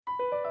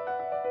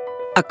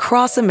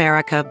Across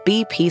America,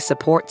 BP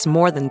supports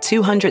more than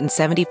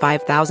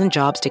 275,000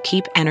 jobs to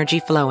keep energy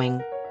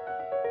flowing.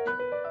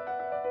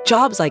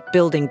 Jobs like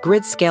building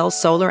grid-scale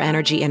solar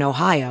energy in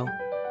Ohio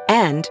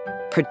and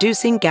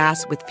producing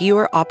gas with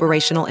fewer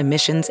operational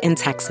emissions in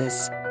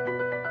Texas.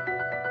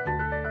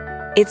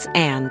 It's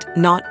and,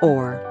 not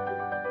or.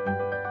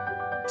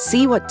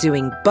 See what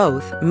doing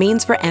both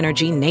means for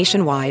energy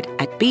nationwide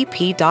at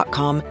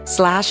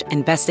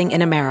bp.com/investing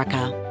in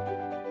America.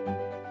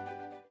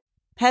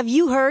 Have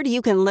you heard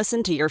you can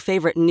listen to your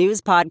favorite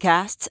news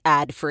podcasts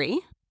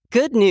ad-free?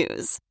 Good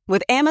news.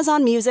 With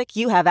Amazon Music,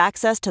 you have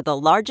access to the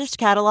largest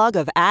catalog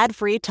of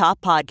ad-free top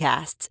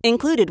podcasts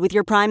included with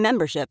your Prime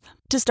membership.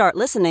 To start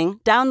listening,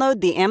 download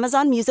the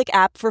Amazon Music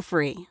app for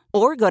free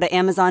or go to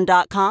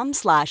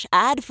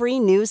amazon.com/ad-free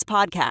news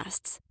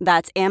podcasts.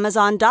 That's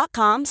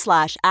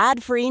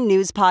amazon.com/ad-free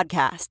news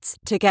podcasts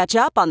to catch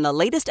up on the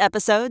latest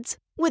episodes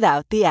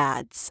without the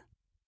ads.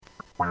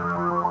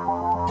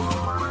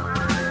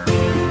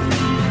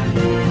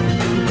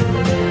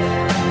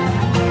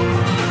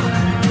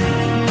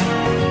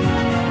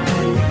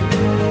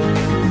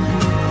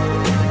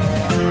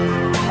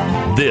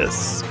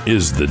 This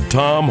is the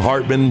Thom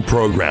Hartmann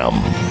Program.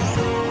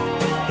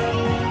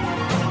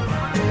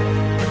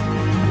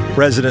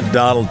 President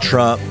Donald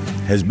Trump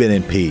has been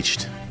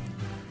impeached.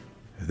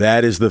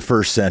 That is the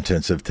first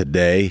sentence of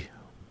today.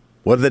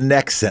 What are the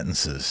next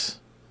sentences?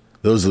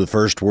 Those are the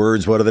first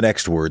words. What are the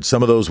next words?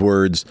 Some of those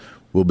words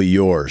will be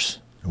yours,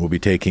 and we'll be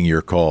taking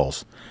your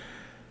calls.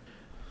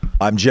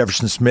 I'm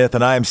Jefferson Smith,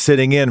 and I am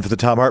sitting in for the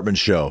Thom Hartmann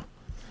Show.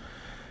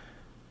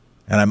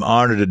 And I'm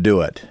honored to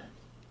do it.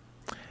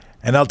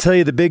 And I'll tell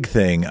you the big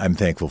thing I'm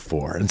thankful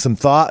for, and some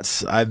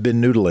thoughts I've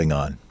been noodling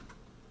on.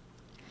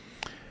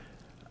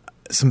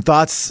 Some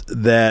thoughts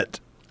that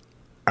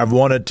I've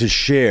wanted to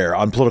share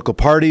on political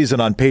parties and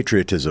on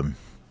patriotism.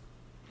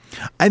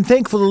 I'm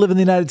thankful to live in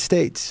the United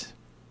States.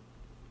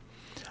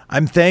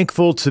 I'm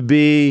thankful to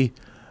be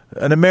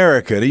an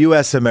American, a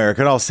U.S.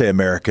 American. I'll say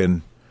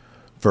American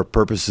for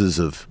purposes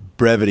of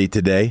brevity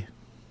today.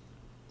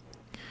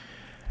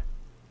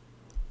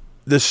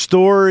 The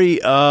story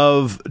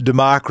of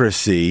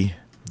democracy,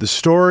 the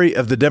story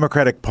of the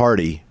Democratic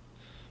Party,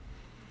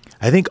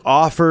 I think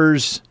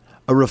offers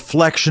a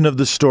reflection of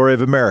the story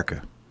of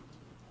America.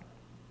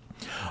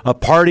 A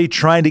party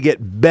trying to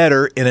get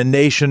better in a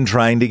nation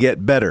trying to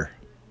get better.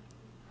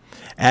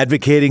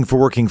 Advocating for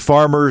working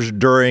farmers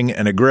during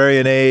an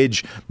agrarian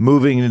age,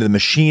 moving into the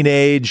machine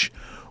age,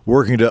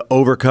 working to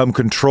overcome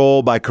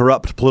control by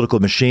corrupt political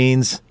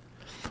machines,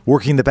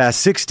 working the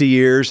past 60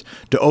 years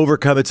to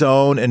overcome its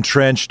own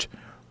entrenched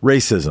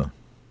racism,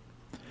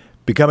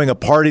 becoming a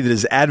party that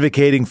is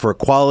advocating for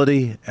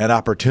equality and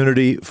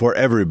opportunity for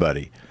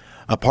everybody,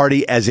 a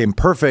party as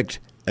imperfect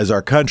as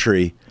our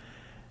country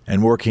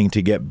and working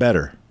to get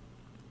better.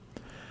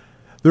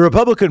 The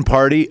Republican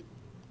Party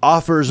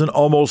offers an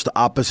almost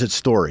opposite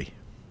story,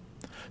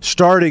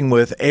 starting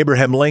with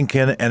Abraham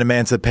Lincoln and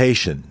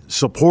emancipation,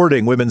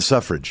 supporting women's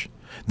suffrage,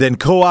 then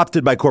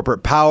co-opted by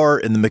corporate power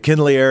in the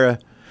McKinley era,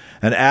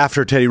 and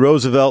after Teddy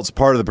Roosevelt's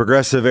part of the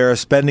progressive era,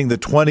 spending the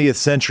 20th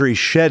century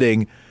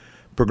shedding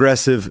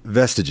progressive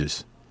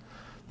vestiges.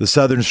 The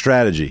Southern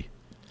strategy,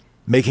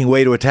 making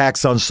way to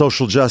attacks on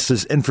social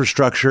justice,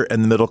 infrastructure,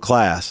 and the middle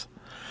class,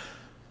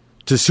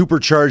 to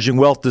supercharging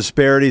wealth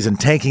disparities and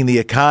tanking the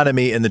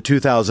economy in the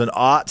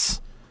 2000s,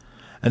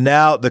 and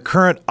now the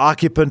current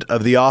occupant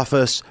of the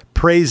office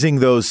praising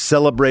those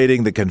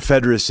celebrating the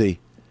Confederacy,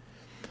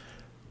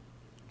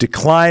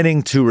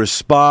 declining to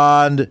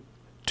respond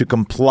to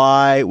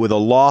comply with a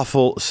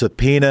lawful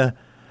subpoena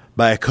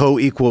by a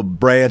co-equal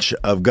branch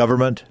of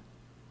government.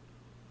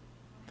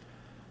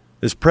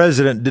 This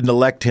president didn't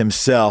elect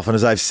himself, and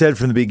as I've said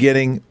from the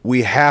beginning,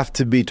 we have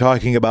to be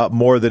talking about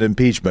more than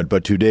impeachment.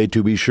 But today,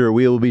 to be sure,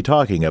 we will be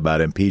talking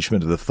about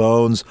impeachment. The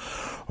phones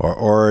are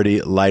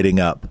already lighting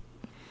up.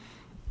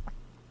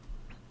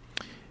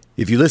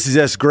 If Ulysses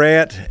S.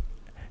 Grant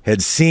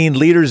had seen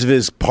leaders of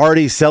his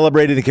party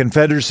celebrating the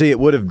Confederacy, it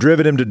would have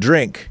driven him to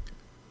drink.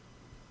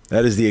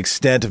 That is the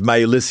extent of my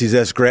Ulysses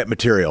S. Grant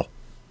material.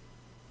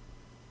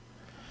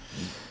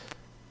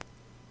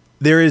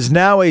 There is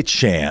now a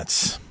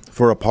chance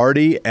for a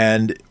party,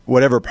 and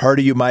whatever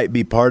party you might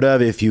be part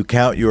of, if you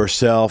count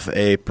yourself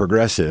a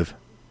progressive,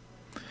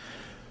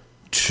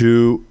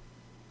 to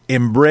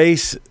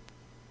embrace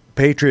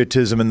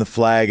patriotism and the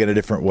flag in a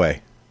different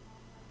way.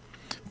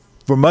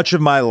 For much of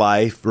my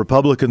life,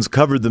 Republicans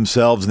covered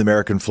themselves in the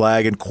American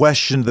flag and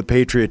questioned the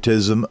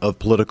patriotism of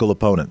political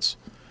opponents.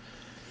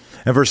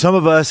 And for some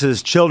of us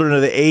as children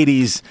of the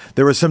 80s,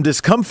 there was some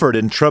discomfort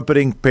in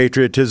trumpeting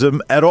patriotism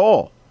at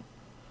all.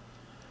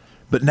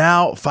 But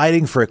now,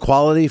 fighting for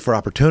equality, for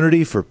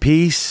opportunity, for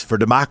peace, for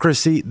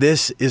democracy,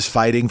 this is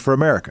fighting for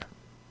America.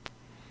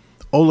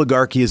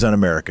 Oligarchy is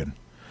un-American.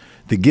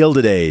 The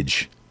Gilded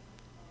Age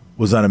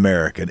was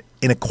un-American.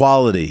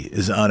 Inequality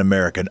is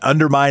un-American.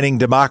 Undermining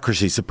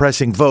democracy,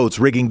 suppressing votes,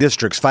 rigging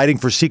districts, fighting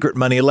for secret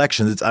money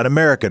elections, it's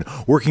un-American.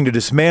 Working to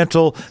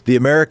dismantle the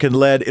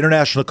American-led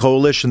international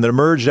coalition that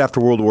emerged after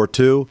World War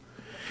II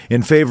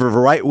in favor of a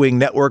right-wing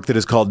network that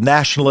is called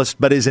nationalist,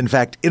 but is in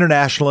fact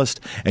internationalist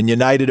and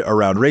united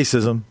around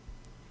racism.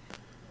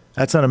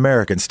 That's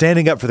un-American.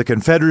 Standing up for the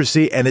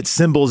Confederacy and its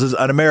symbols is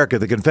un-American.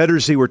 The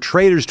Confederacy were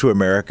traitors to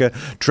America,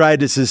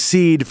 tried to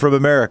secede from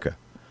America.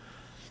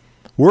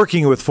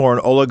 Working with foreign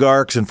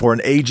oligarchs and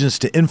foreign agents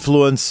to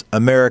influence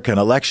American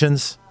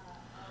elections.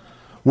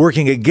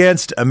 Working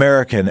against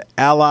American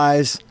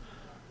allies.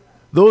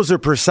 Those are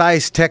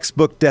precise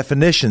textbook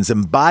definitions,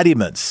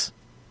 embodiments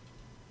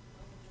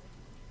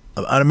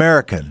of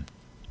un-American.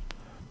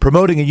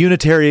 Promoting a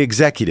unitary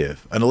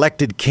executive, an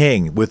elected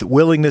king with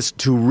willingness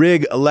to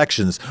rig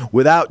elections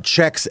without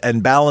checks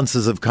and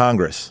balances of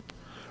Congress.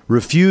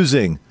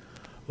 Refusing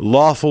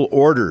lawful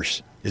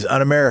orders is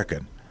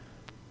un-American.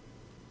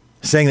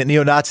 Saying that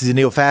neo-Nazis and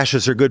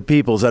neo-fascists are good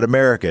people is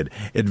un-American.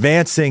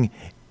 Advancing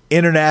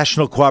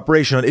international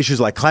cooperation on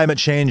issues like climate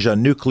change,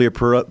 on nuclear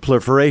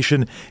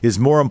proliferation is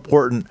more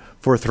important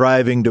for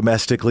thriving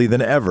domestically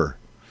than ever.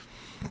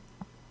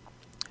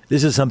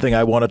 This is something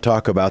I want to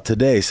talk about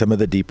today, some of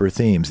the deeper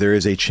themes. There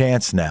is a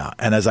chance now.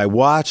 And as I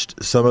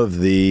watched some of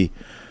the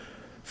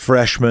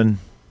freshman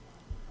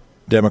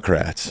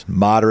Democrats,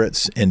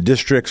 moderates in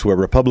districts where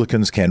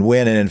Republicans can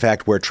win, and in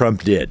fact where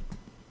Trump did,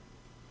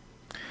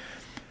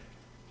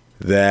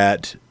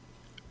 that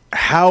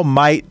how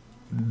might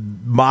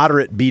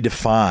moderate be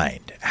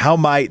defined? How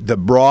might the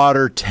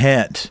broader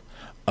tent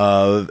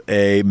of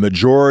a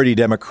majority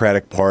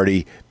Democratic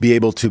Party be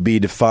able to be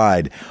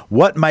defined?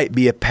 What might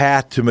be a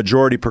path to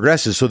majority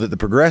progressive so that the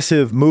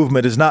progressive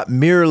movement is not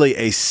merely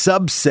a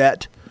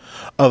subset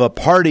of a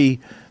party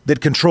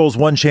that controls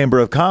one chamber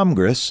of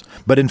Congress,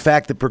 but in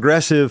fact the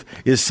progressive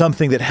is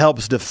something that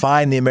helps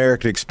define the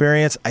American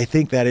experience? I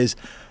think that is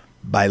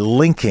by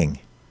linking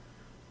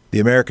the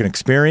American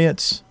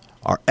experience,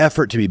 our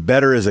effort to be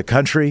better as a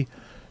country,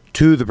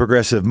 to the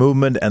progressive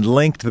movement, and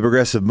linked the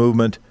progressive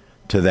movement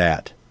to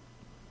that.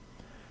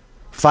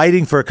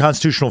 Fighting for a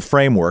constitutional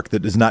framework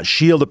that does not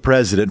shield a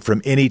president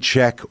from any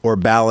check or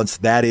balance,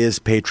 that is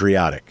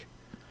patriotic.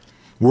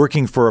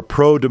 Working for a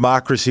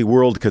pro-democracy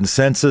world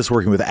consensus,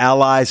 working with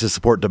allies to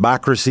support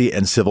democracy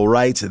and civil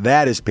rights,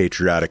 that is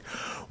patriotic.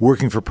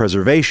 Working for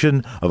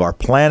preservation of our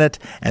planet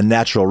and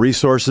natural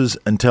resources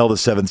until the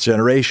seventh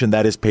generation,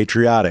 that is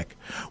patriotic.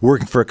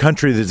 Working for a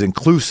country that is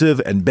inclusive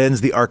and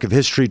bends the arc of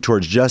history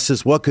towards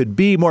justice, what could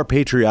be more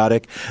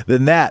patriotic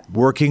than that?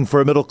 Working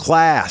for a middle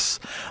class,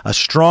 a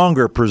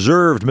stronger,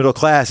 preserved middle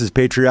class is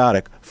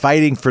patriotic.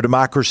 Fighting for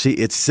democracy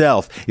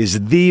itself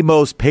is the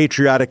most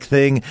patriotic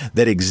thing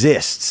that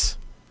exists.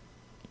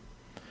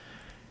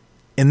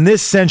 In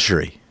this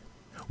century,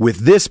 with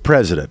this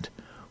president,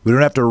 we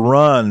don't have to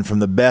run from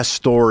the best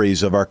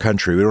stories of our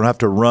country. We don't have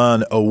to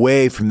run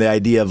away from the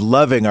idea of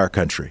loving our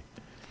country.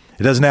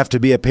 It doesn't have to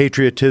be a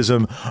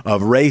patriotism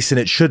of race, and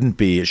it shouldn't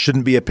be. It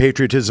shouldn't be a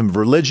patriotism of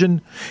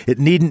religion. It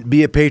needn't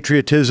be a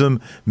patriotism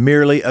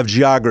merely of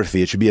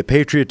geography. It should be a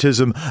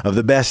patriotism of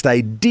the best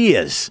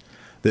ideas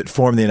that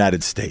form the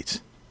United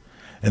States.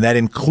 And that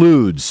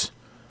includes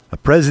a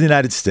president of the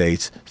United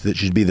States that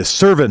should be the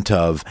servant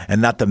of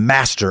and not the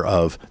master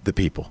of the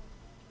people.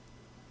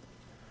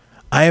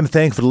 I am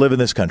thankful to live in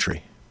this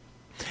country.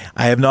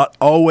 I have not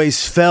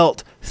always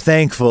felt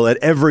thankful at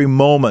every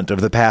moment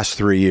of the past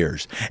 3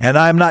 years. And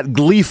I'm not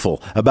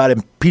gleeful about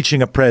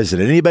impeaching a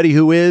president. Anybody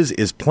who is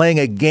playing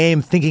a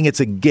game thinking it's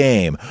a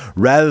game,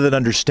 rather than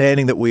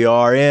understanding that we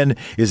are in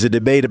is a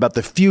debate about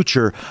the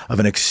future of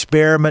an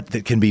experiment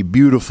that can be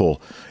beautiful,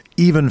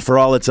 even for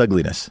all its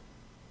ugliness.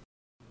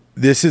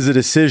 This is a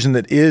decision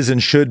that is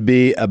and should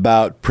be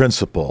about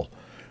principle.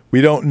 We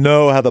don't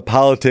know how the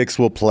politics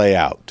will play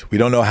out. We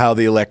don't know how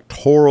the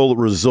electoral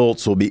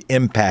results will be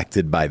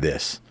impacted by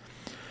this.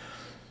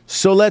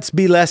 So let's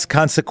be less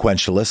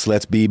consequentialist.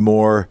 Let's be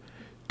more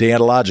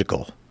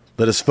deontological.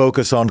 Let us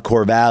focus on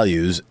core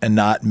values and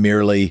not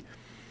merely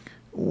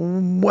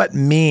what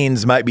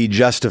means might be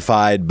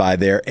justified by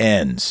their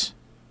ends.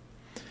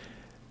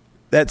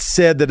 That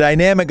said, the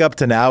dynamic up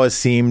to now has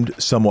seemed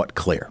somewhat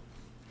clear.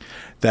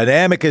 The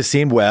dynamic has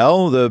seemed,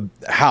 well, the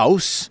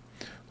House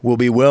will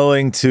be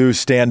willing to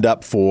stand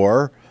up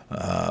for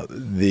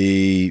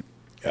the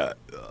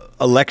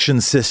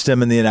election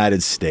system in the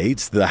United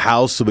States. The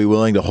House will be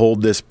willing to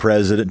hold this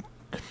president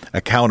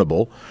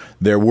accountable.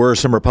 There were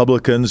some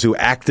Republicans who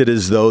acted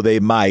as though they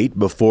might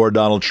before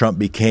Donald Trump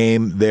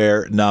became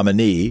their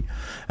nominee.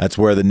 That's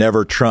where the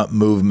Never Trump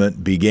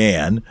movement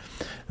began.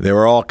 There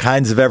were all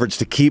kinds of efforts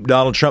to keep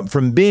Donald Trump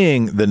from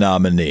being the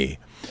nominee.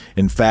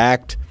 In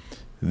fact,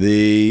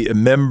 the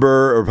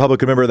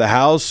Republican member of the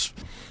House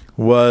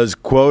was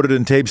quoted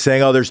in tape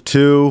saying, "Oh, there's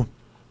two.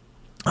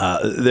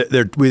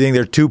 We think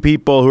there are two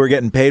people who are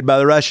getting paid by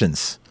the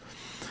Russians,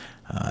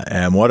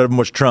 and one of them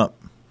was Trump."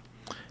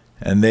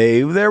 And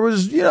there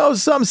was,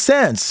 some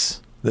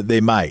sense that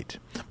they might.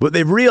 What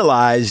they've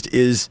realized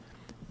is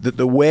that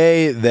the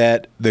way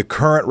that the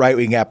current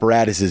right-wing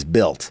apparatus is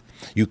built,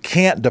 you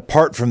can't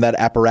depart from that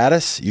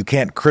apparatus. You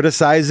can't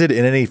criticize it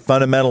in any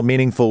fundamental,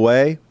 meaningful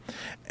way.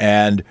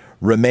 and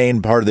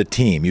remain part of the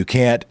team. You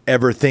can't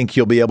ever think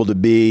you'll be able to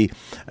be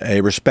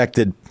a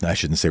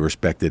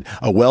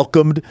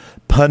welcomed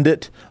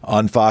pundit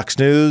on Fox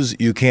News.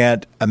 You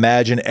can't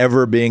imagine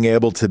ever being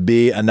able to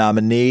be a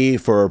nominee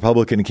for a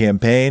Republican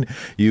campaign.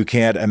 You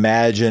can't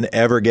imagine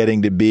ever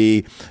getting to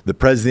be the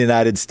president of the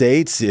United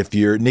States. If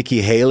you're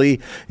Nikki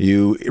Haley,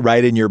 you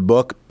write in your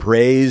book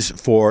praise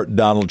for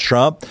Donald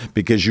Trump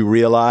because you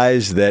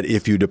realize that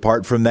if you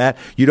depart from that,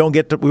 we won't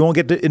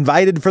get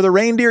invited for the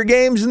reindeer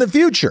games in the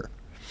future.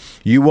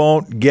 You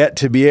won't get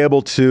to be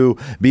able to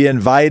be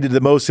invited to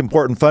the most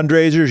important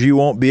fundraisers. You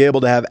won't be able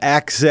to have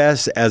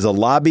access as a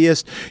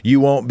lobbyist.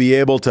 You won't be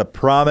able to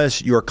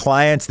promise your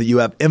clients that you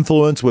have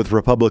influence with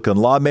Republican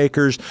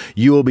lawmakers.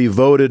 You will be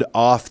voted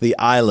off the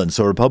island.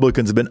 So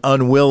Republicans have been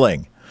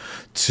unwilling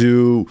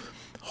to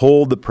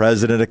hold the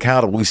president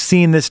accountable. We've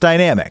seen this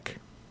dynamic.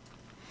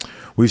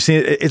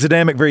 It's a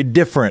dynamic very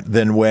different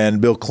than when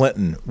Bill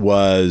Clinton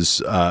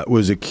was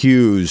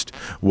accused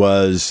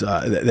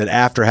that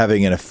after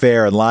having an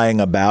affair and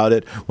lying about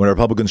it, when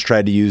Republicans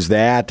tried to use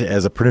that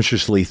as a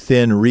perniciously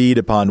thin reed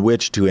upon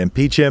which to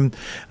impeach him,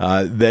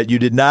 that you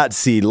did not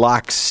see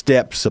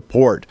lockstep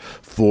support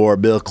for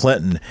Bill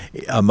Clinton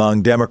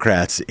among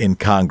Democrats in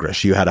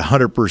Congress. You had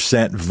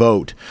 100%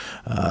 vote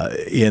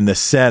in the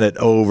Senate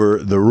over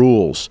the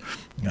rules.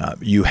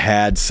 You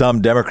had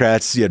some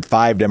Democrats, you had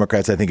 5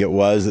 Democrats, I think it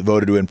was, that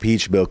voted to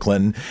impeach Bill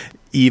Clinton.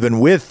 Even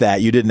with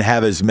that, you didn't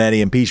have as many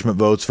impeachment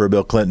votes for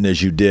Bill Clinton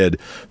as you did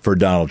for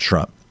Donald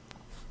Trump.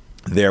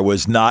 There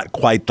was not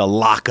quite the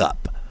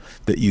lockup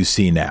that you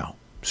see now.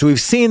 So we've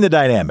seen the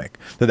dynamic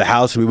that the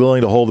House will be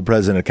willing to hold the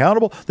president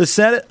accountable, the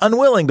Senate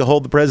unwilling to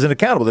hold the president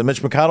accountable. Then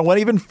Mitch McConnell went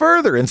even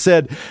further and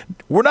said,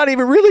 we're not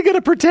even really going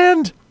to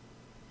pretend.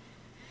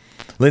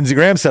 Lindsey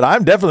Graham said,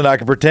 I'm definitely not going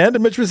to pretend.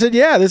 And Mitch said,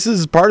 yeah, this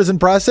is a partisan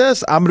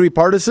process. I'm going to be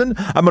partisan.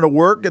 I'm going to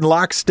work in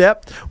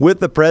lockstep with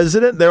the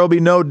president. There will be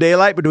no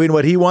daylight between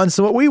what he wants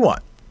and what we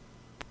want.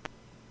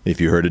 If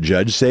you heard a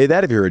judge say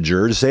that, if you heard a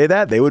juror say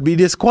that, they would be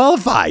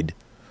disqualified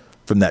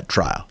from that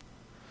trial.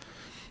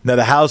 Now,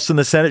 the House and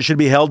the Senate should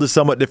be held to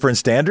somewhat different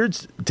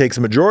standards. It takes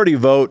a majority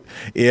vote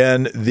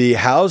in the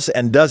House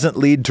and doesn't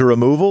lead to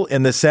removal.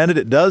 In the Senate,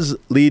 it does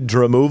lead to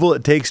removal.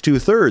 It takes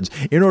 2/3.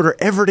 In order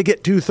ever to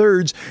get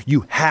 2/3,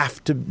 you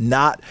have to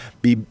not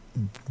be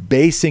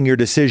basing your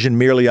decision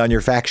merely on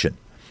your faction.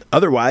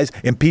 Otherwise,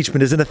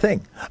 impeachment isn't a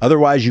thing.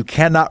 Otherwise, you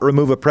cannot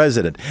remove a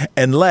president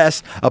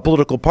unless a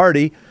political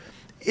party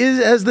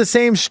has the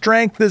same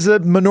strength as a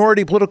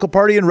minority political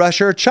party in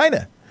Russia or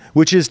China,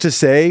 which is to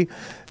say,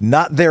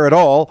 not there at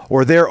all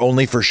or there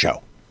only for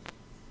show.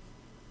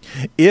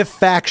 If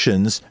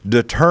factions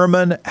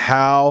determine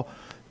how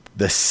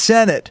the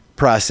Senate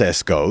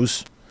process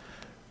goes,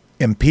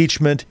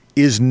 impeachment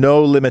is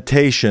no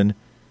limitation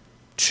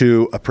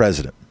to a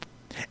president.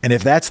 And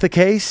if that's the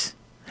case,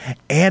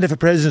 and if a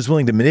president is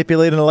willing to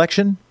manipulate an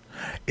election,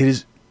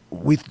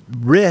 we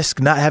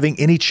risk not having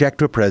any check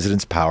to a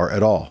president's power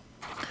at all.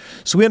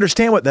 So we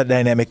understand what that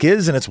dynamic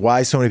is, and it's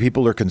why so many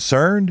people are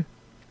concerned.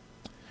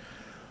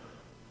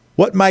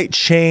 What might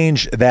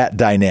change that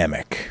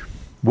dynamic?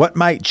 What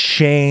might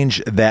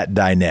change that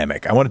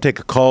dynamic? I want to take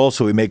a call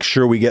so we make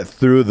sure we get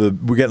through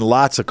we're getting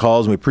lots of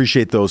calls, and we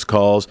appreciate those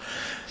calls.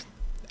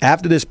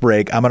 After this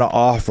break, I'm going to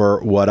offer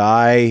what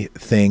I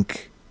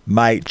think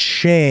might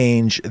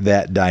change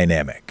that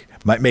dynamic.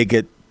 Might make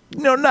it,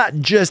 not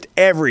just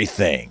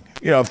everything.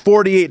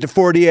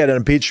 48-48 on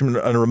impeachment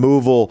and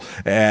removal,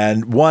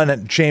 and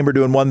one chamber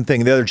doing one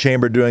thing, the other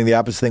chamber doing the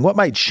opposite thing. What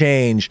might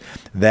change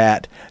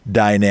that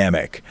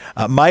dynamic?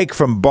 Mike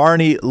from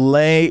Barney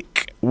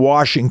Lake,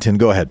 Washington.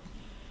 Go ahead.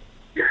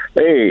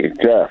 Hey,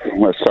 Jeff.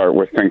 Let's start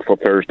with Thankful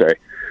Thursday.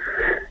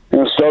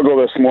 I struggle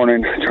this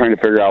morning trying to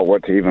figure out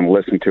what to even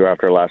listen to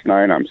after last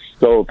night. I'm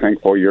so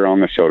thankful you're on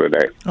the show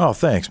today. Oh,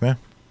 thanks, man.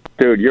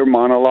 Dude, your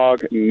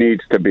monologue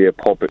needs to be a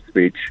pulpit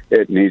speech.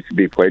 It needs to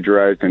be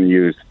plagiarized and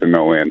used to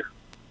no end.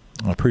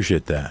 I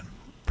appreciate that.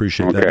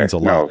 That means a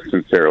lot. No,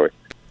 sincerely.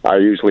 I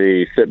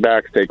usually sit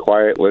back, stay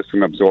quiet,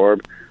 listen,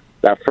 absorb.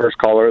 That first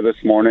caller this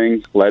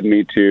morning led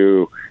me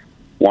to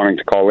wanting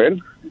to call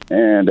in,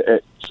 and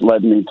it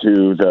led me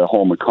to the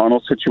whole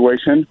McConnell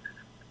situation.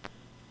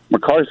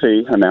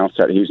 McCarthy announced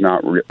that he's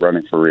not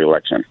running for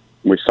re-election.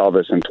 We saw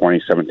this in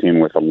 2017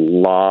 with a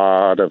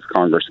lot of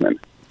congressmen.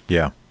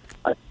 Yeah.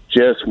 I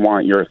just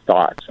want your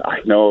thoughts.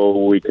 I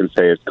know we can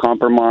say it's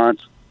compromise.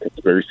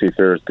 Conspiracy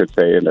theorists could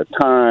say it at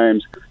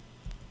times.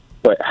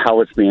 But how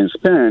it's being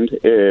spent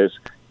is,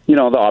 the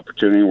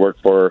opportunity to work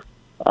for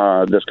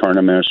this current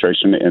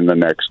administration in the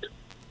next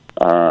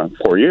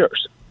 4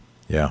 years.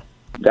 Yeah.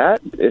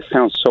 It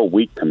sounds so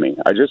weak to me.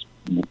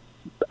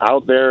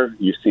 Out there,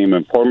 you seem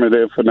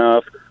informative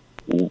enough.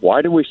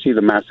 Why do we see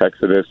the mass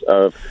exodus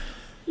of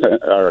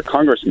our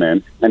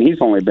congressman, and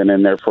he's only been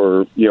in there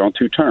for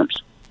 2 terms?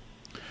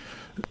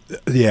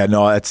 Yeah,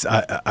 no,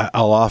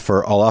 I'll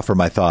offer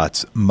my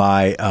thoughts.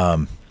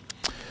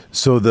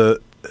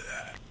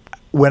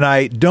 When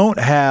I don't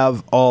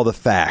have all the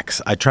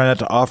facts, I try not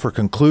to offer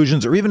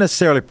conclusions or even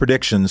necessarily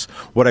predictions.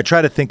 What I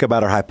try to think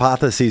about are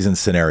hypotheses and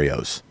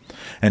scenarios.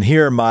 And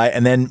here are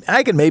and then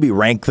I can maybe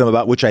rank them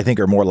about which I think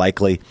are more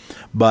likely.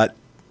 But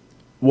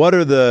what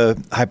are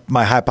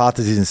my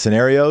hypotheses and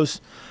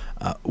scenarios?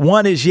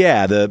 One is,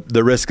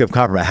 the risk of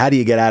compromise. How do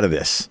you get out of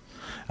this?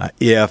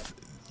 If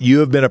you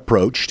have been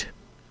approached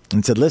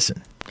and said,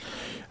 listen,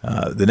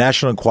 the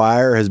National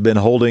Enquirer has been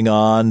holding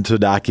on to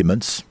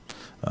documents.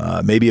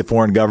 Maybe a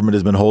foreign government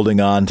has been holding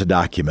on to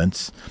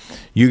documents.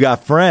 You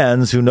got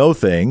friends who know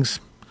things.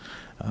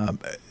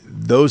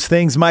 Those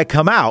things might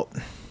come out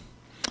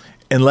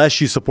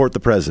unless you support the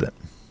president.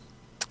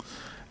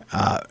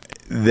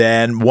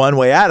 Then one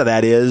way out of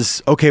that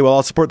is, okay, well,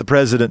 I'll support the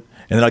president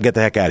and then I'll get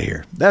the heck out of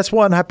here. That's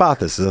one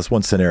hypothesis. That's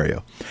one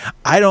scenario.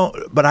 I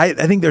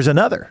think there's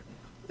another.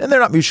 And they're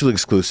not mutually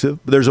exclusive.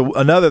 But there's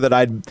another that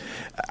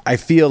I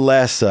feel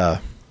less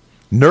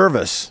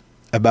nervous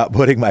about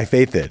putting my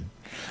faith in.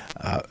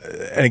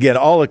 And again,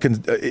 all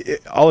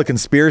a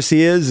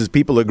conspiracy is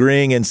people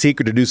agreeing in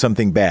secret to do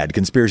something bad.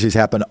 Conspiracies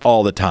happen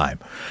all the time.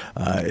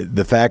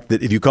 The fact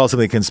that if you call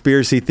something a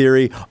conspiracy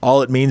theory,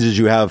 all it means is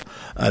you have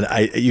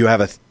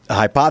a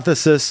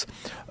hypothesis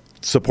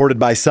supported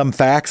by some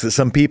facts that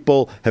some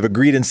people have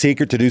agreed in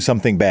secret to do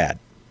something bad.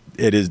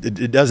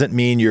 It doesn't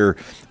mean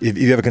if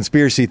you have a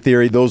conspiracy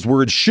theory, those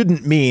words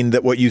shouldn't mean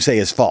that what you say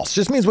is false. It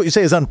just means what you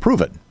say is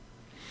unproven.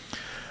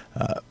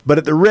 But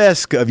at the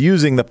risk of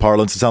using the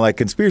parlance to sound like a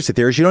conspiracy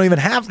theorist, you don't even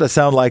have to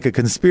sound like a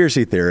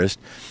conspiracy theorist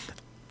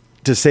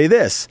to say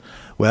this.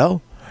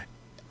 Well,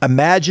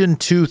 imagine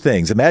two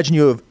things. Imagine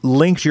you have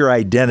linked your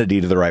identity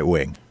to the right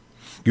wing.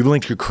 You've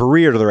linked your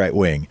career to the right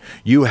wing.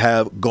 You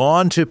have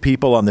gone to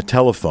people on the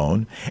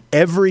telephone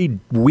every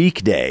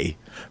weekday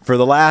for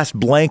the last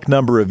blank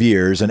number of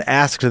years and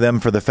asked them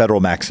for the federal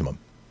maximum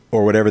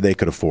or whatever they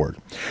could afford.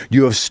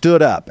 You have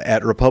stood up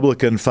at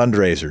Republican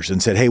fundraisers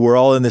and said, hey, we're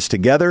all in this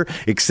together,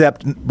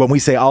 except when we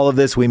say all of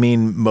this, we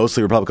mean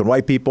mostly Republican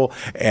white people,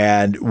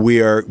 and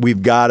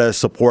we've got to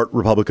support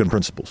Republican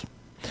principles.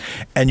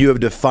 And you have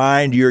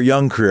defined your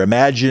young career.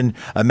 Imagine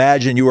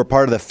you were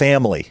part of the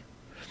family.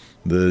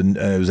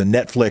 It was a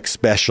Netflix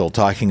special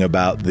talking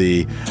about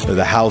the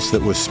house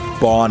that was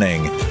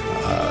spawning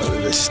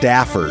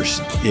staffers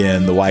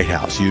in the White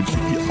House.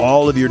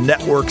 All of your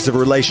networks of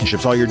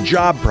relationships, all your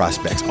job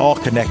prospects, all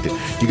connected.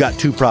 You got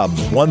two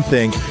problems. One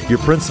thing, your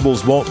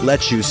principals won't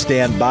let you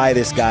stand by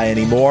this guy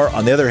anymore.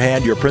 On the other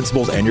hand, your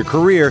principals and your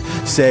career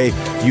say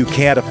you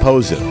can't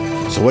oppose him.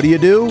 So what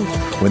do?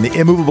 When the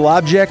immovable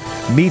object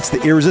meets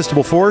the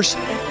irresistible force,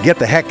 get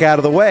the heck out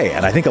of the way.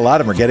 And I think a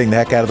lot of them are getting the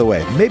heck out of the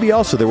way. Maybe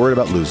also they're worried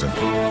about losing.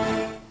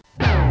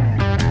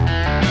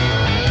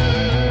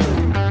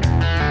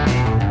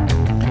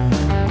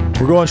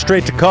 We're going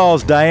straight to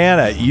calls.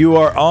 Diana, you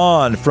are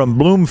on from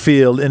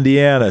Bloomfield,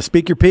 Indiana.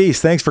 Speak your piece.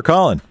 Thanks for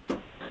calling.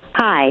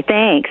 Hi,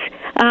 thanks.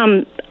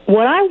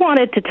 What I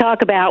wanted to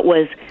talk about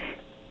was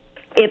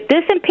if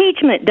this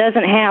impeachment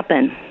doesn't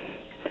happen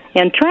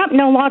and Trump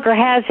no longer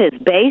has his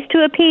base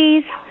to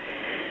appease,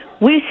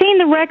 we've seen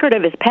the record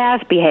of his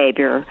past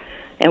behavior.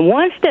 And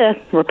once the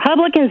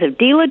Republicans have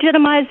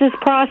delegitimized this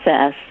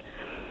process,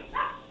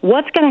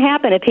 what's going to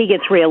happen if he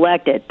gets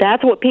reelected?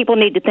 That's what people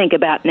need to think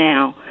about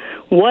now.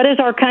 What is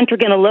our country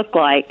going to look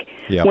like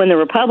when the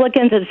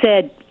Republicans have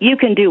said, you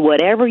can do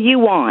whatever you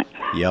want?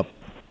 Yep.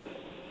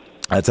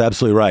 That's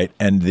absolutely right.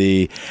 And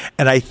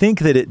I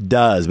think that it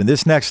does. In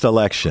this next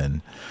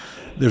election,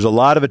 there's a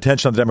lot of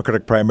attention on the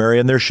Democratic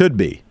primary, and there should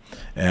be.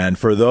 And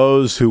for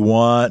those who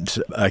want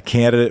a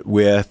candidate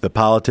with the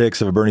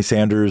politics of a Bernie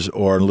Sanders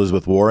or an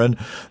Elizabeth Warren,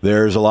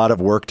 there's a lot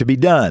of work to be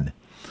done.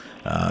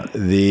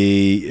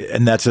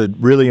 And that's a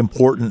really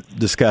important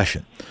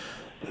discussion.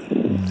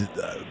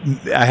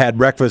 I had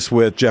breakfast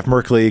with Jeff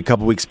Merkley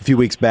a few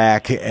weeks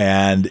back,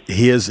 and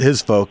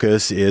his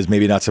focus is,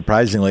 maybe not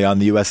surprisingly, on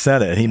the U.S.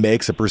 Senate. And he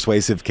makes a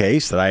persuasive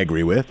case that I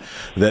agree with,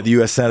 that the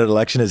U.S. Senate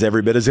election is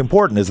every bit as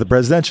important as the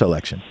presidential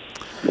election.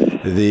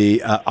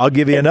 I'll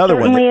give you another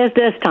one. It certainly is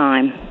this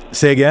time.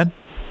 Say again?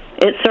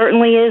 It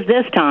certainly is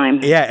this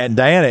time. Yeah, and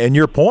Diana, and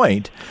your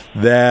point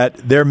that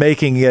they're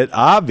making it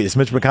obvious,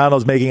 Mitch McConnell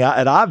is making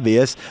it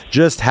obvious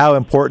just how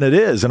important it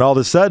is. And all of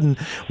a sudden,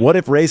 what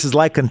if races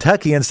like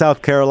Kentucky and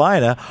South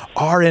Carolina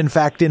are in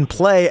fact in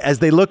play as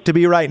they look to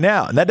be right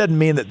now? And that doesn't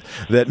mean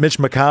that Mitch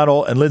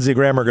McConnell and Lindsey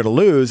Graham are going to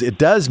lose. It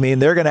does mean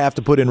they're going to have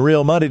to put in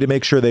real money to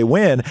make sure they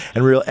win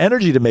and real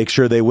energy to make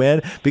sure they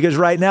win, because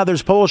right now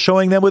there's polls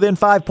showing them within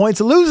 5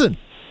 points of losing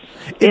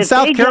in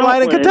South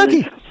Carolina and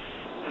Kentucky.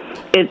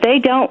 If they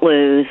don't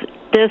lose,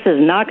 this is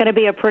not going to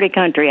be a pretty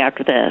country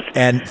after this.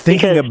 And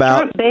thinking about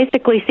Trump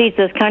basically sees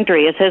this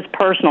country as his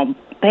personal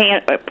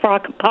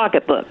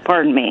pocketbook.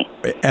 Pardon me.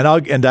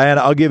 And Diana,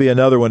 I'll give you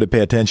another one to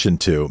pay attention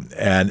to,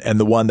 and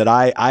the one that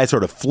I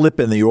sort of flip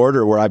in the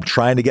order where I'm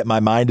trying to get my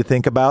mind to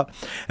think about,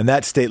 and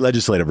that's state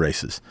legislative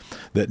races.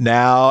 That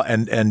now,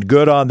 and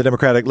good on the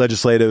Democratic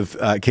Legislative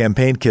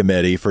Campaign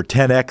Committee for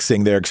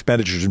 10xing their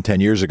expenditures from 10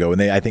 years ago,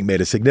 and they, I think,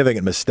 made a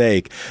significant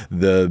mistake.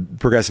 The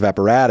progressive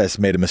apparatus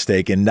made a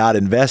mistake in not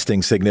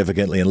investing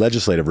significantly in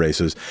legislative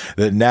races.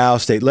 That now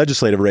state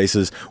legislative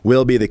races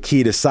will be the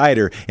key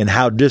decider in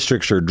how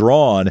districts are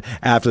drawn on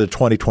after the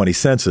 2020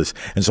 census.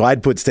 And so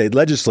I'd put state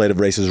legislative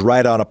races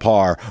right on a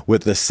par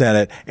with the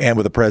Senate and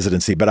with the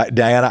presidency. But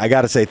Diana, I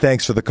got to say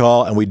thanks for the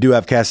call, and we do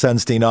have Cass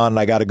Sunstein on, and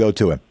I got to go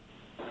to him.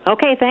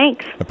 Okay,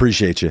 thanks.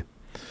 Appreciate you.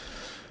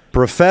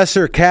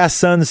 Professor Cass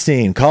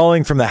Sunstein,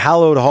 calling from the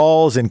hallowed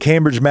halls in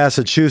Cambridge,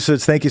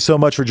 Massachusetts. Thank you so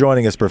much for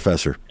joining us,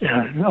 Professor.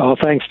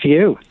 Thanks to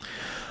you.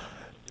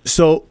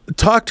 So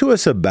talk to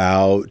us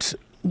about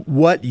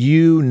what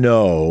you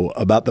know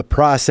about the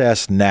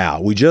process now.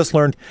 We just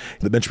learned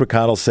that Mitch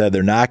McConnell said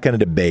they're not going to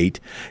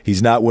debate.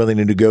 He's not willing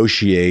to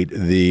negotiate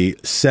the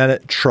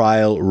Senate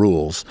trial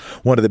rules.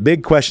 One of the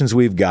big questions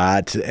we've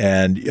got,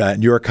 and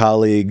your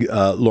colleague,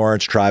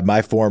 Lawrence Tribe,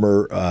 my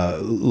former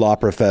law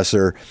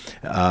professor,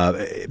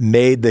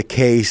 made the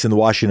case in the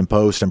Washington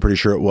Post, I'm pretty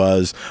sure it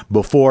was.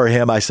 Before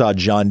him, I saw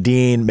John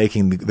Dean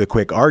making the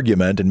quick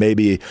argument, and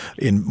maybe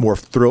in more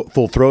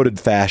full-throated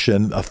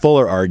fashion, a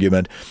fuller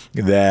argument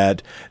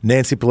that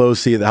Nancy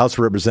Pelosi, the House of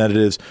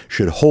Representatives,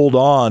 should hold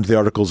on to the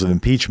articles of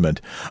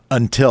impeachment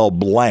until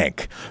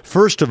blank.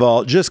 First of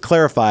all, just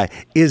clarify,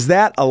 is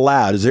that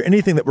allowed? Is there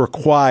anything that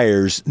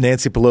requires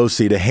Nancy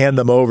Pelosi to hand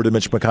them over to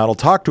Mitch McConnell?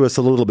 Talk to us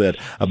a little bit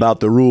about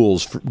the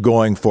rules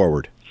going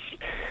forward.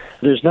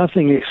 There's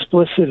nothing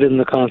explicit in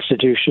the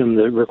Constitution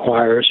that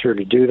requires her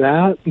to do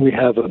that. We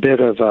have a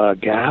bit of a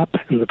gap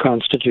in the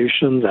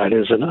Constitution that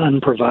is an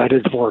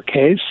unprovided for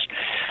case.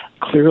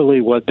 Clearly,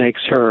 what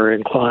makes her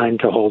inclined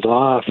to hold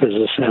off is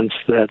a sense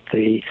that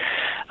the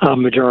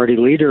majority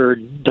leader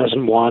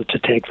doesn't want to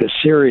take this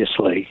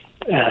seriously.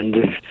 And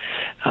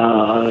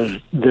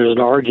there's an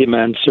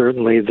argument,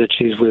 certainly, that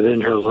she's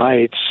within her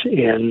rights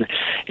in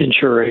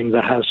ensuring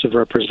the House of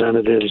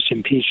Representatives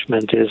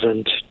impeachment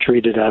isn't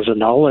treated as a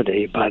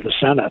nullity by the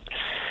Senate.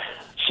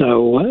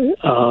 So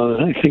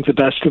I think the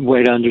best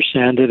way to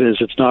understand it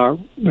is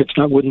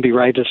wouldn't be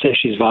right to say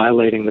she's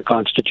violating the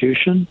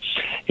Constitution.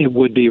 It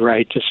would be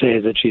right to say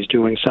that she's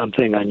doing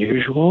something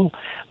unusual.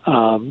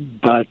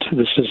 But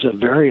this is a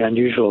very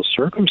unusual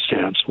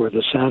circumstance where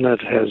the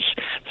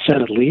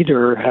Senate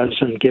leader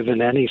hasn't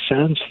given any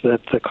sense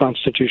that the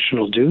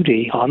constitutional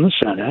duty on the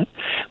Senate,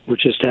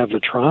 which is to have a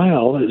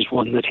trial, is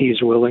one that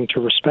he's willing to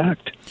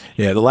respect.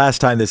 Yeah, the last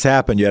time this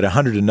happened, you had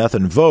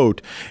 100-0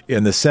 vote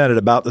in the Senate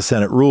about the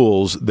Senate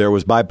rules. There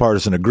was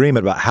bipartisan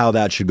agreement about how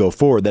that should go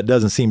forward. That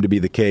doesn't seem to be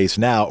the case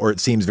now, or it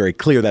seems very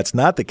clear that's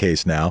not the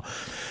case now.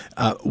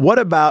 What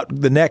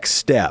about the next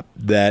step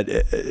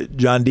that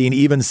John Dean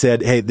even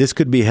said, hey, this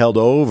could be held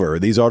over,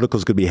 these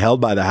articles could be held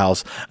by the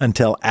House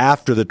until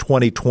after the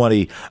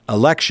 2020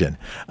 election.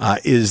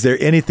 Is there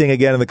anything,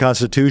 again, in the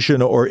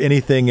Constitution or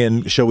anything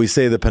in, shall we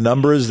say, the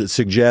penumbras that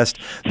suggest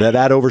that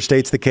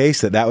overstates the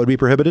case, that would be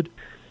prohibited?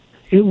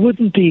 It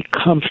wouldn't be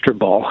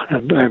comfortable. I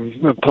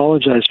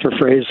apologize for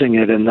phrasing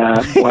it in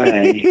that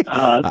way.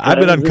 I've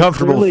been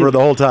uncomfortable for the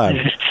whole time.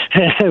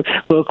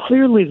 Well,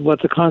 clearly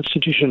what the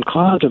Constitution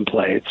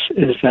contemplates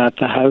is that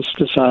the House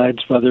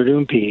decides whether to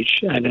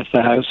impeach, and if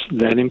the House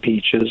then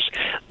impeaches,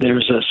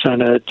 there's a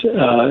Senate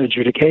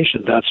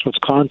adjudication. That's what's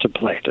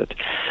contemplated.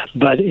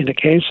 But in a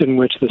case in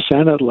which the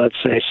Senate, let's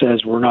say,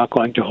 says we're not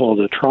going to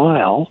hold a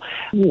trial,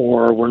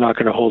 or we're not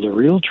going to hold a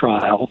real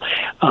trial,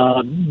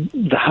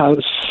 the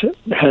House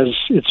has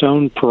its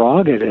own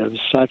prerogatives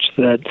such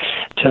that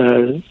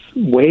to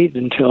wait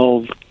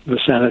until the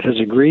Senate has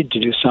agreed to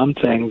do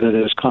something that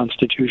is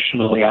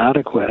constitutionally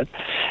adequate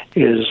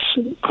is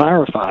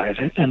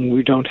clarified, and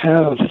we don't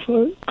have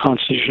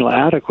constitutional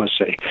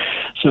adequacy.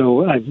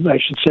 So I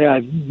should say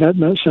I've met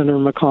Senator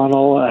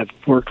McConnell, I've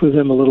worked with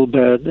him a little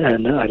bit,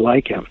 and I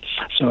like him.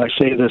 So I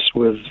say this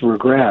with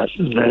regret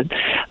that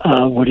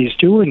what he's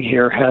doing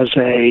here has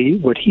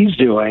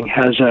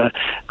a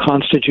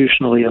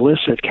constitutionally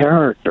illicit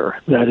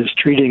character that is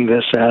treating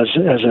this as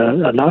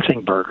a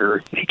nothing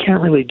burger. He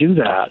can't really do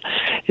that.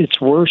 It's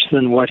worse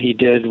than what he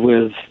did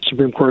with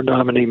Supreme Court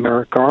nominee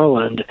Merrick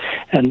Garland,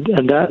 and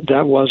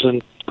that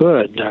wasn't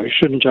good. Now, you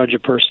shouldn't judge a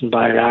person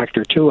by an act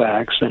or two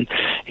acts, and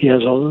he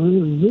has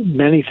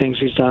many things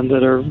he's done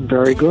that are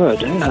very good,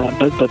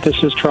 but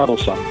this is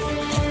troublesome.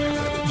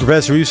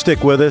 Professor, you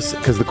stick with us,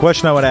 because the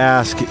question I want to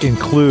ask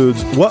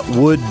includes what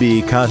would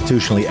be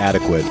constitutionally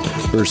adequate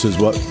versus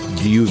what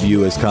do you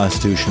view as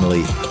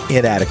constitutionally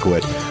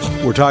inadequate.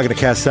 We're talking to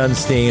Cass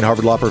Sunstein,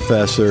 Harvard Law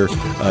professor,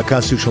 a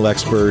constitutional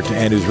expert,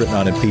 and who's written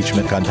on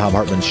impeachment on Tom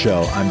Hartman's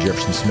show. I'm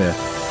Jefferson Smith.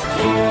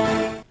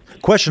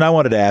 Question I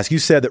wanted to ask, you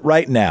said that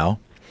right now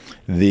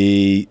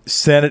the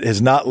Senate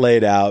has not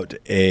laid out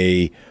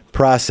a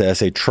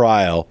process, a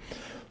trial,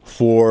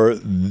 for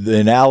the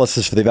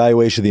analysis, for the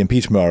evaluation of the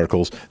impeachment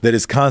articles that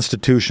is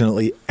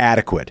constitutionally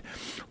adequate.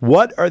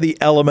 What are the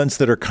elements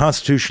that are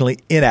constitutionally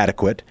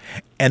inadequate,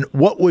 and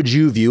what would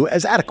you view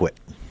as adequate?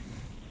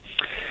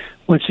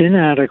 What's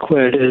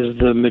inadequate is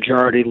the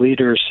majority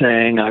leader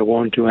saying, I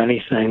won't do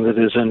anything that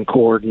isn't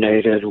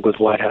coordinated with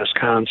White House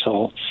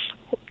counsel,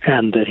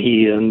 and that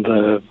he and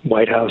the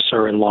White House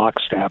are in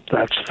lockstep.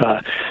 That's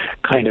the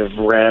kind of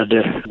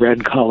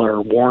red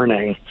color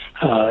warning.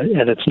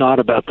 And it's not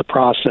about the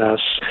process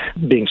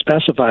being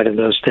specified in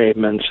those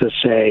statements.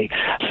 It's a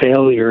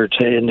failure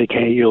to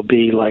indicate you'll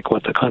be like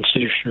what the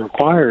Constitution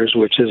requires,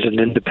 which is an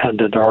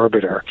independent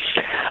arbiter.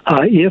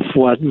 If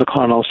what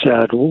McConnell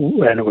said,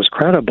 and it was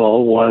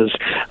credible, was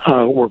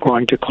we're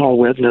going to call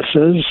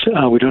witnesses,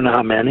 we don't know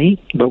how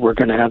many, but we're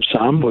going to have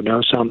some who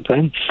know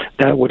something,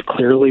 that would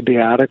clearly be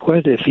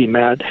adequate. If he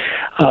met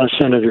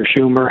Senator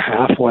Schumer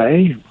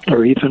halfway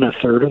or even a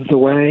third of the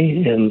way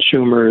in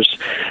Schumer's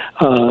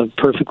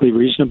perfectly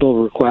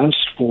reasonable request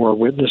for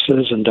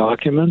witnesses and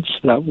documents,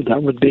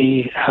 that would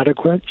be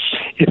adequate.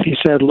 If he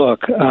said,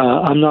 look,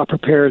 I'm not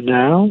prepared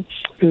now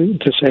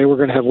to say we're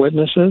going to have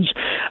witnesses,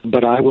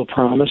 but I will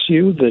promise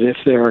you that if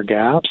there are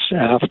gaps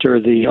after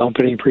the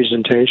opening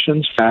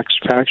presentations,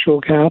 factual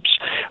gaps,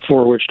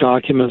 for which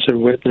documents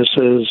and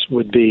witnesses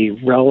would be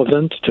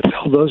relevant to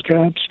fill those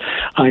gaps,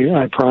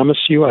 I promise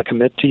you, I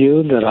commit to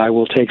you that I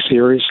will take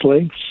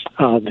seriously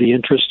the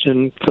interest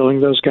in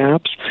filling those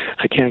gaps.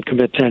 I can't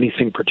commit to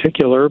anything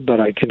particular, but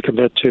I can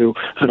commit to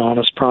an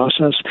honest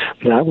process.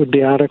 That would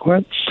be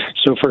adequate.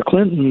 So for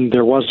Clinton,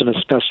 there wasn't a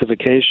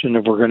specification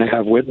of we're going to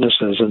have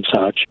witnesses and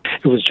such.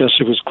 It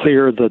was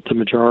clear that the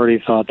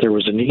majority thought there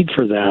was a need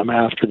for them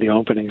after the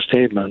opening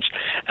statements,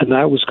 and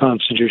that was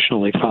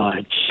constitutionally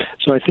fine.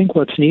 So I think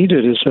what's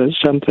needed is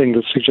something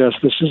that suggests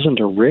this isn't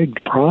a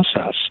rigged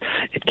process.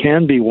 It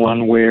can be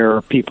one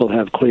where people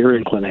have clear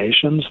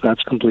inclinations.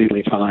 That's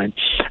completely fine.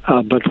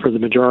 But for the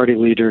majority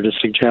leader to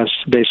suggest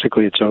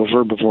basically it's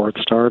over before it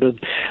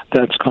started,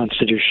 that's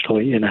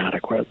constitutionally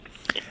inadequate.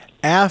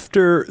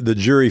 After the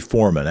jury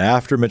foreman,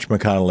 after Mitch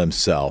McConnell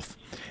himself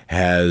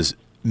has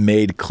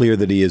made clear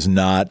that he is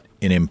not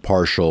an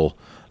impartial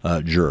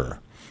juror,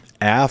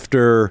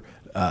 after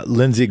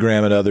Lindsey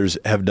Graham and others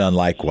have done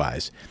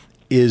likewise,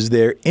 is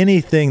there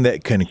anything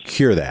that can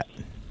cure that?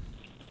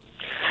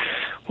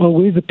 Well,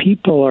 we the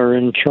people are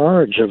in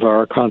charge of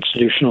our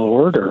constitutional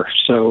order.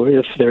 So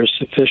if there's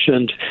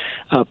sufficient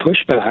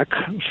pushback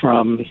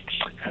from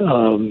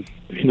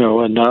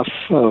enough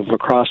of a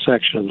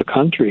cross-section of the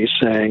country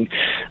saying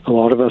a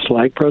lot of us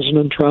like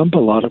President Trump, a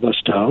lot of us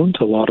don't,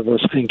 a lot of us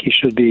think he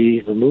should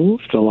be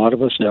removed, a lot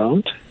of us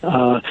don't,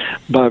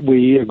 but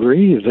we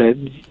agree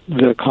that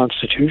the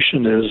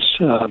Constitution is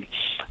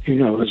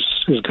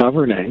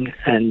governing,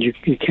 and you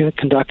can't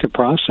conduct a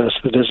process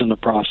that isn't a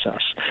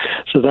process.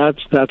 So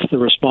that's the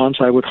response.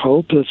 I would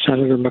hope that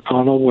Senator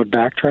McConnell would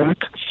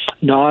backtrack,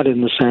 not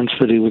in the sense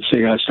that he would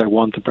say, yes, I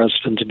want the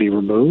president to be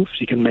removed.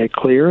 He can make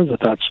clear that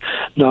that's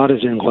not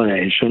his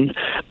inclination,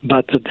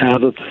 but that now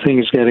that the thing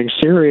is getting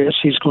serious,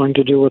 he's going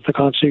to do what the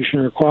Constitution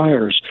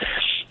requires.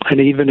 And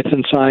even if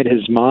inside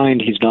his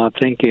mind he's not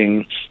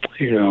thinking,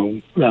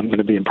 I'm going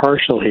to be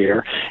impartial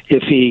here,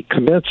 if he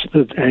commits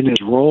that in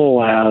his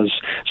role as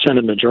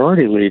Senate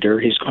Majority Leader,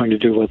 he's going to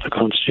do what the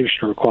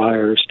Constitution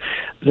requires,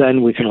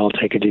 then we can all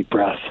take a deep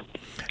breath.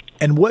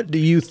 And what do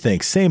you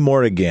think? Say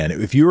more again.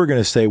 If you were going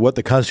to say what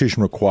the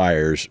Constitution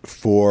requires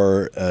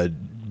for a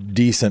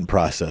decent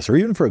process or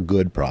even for a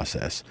good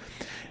process,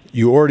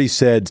 you already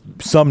said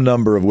some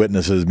number of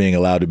witnesses being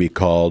allowed to be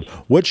called.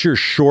 What's your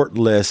short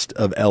list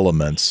of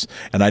elements?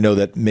 And I know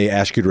that may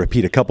ask you to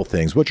repeat a couple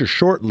things. What's your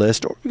short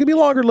list, or it could be a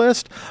longer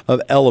list, of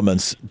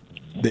elements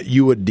that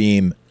you would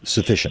deem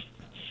sufficient?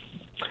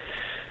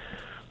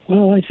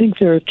 Well, I think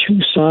there are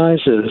two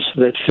sizes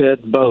that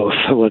fit both,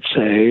 let's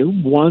say.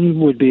 One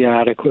would be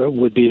adequate,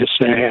 would be to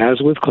say, as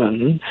with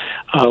Clinton,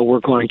 we're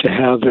going to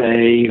have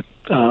a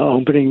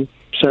opening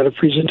set of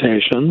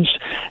presentations,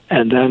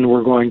 and then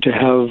we're going to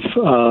have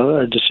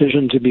a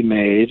decision to be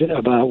made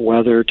about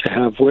whether to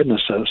have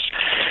witnesses.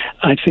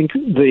 I think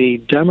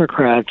the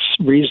Democrats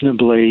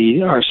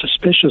reasonably are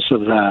suspicious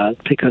of that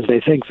because they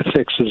think the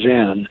fix is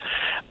in,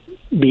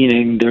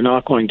 meaning they're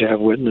not going to have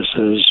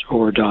witnesses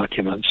or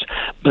documents.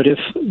 But if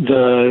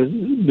the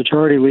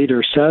majority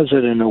leader says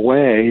it in a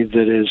way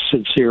that is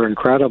sincere and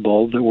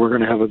credible, that we're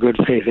going to have a good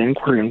faith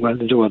inquiry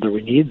into whether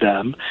we need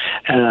them,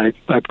 and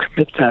I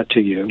commit that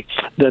to you,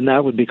 then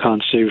that would be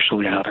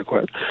constitutionally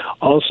adequate.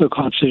 Also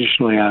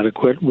constitutionally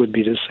adequate would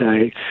be to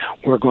say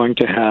we're going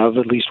to have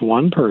at least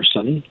one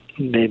person,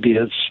 maybe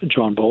it's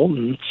John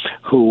Bolton,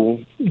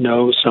 who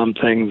knows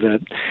something that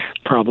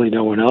probably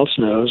no one else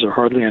knows or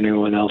hardly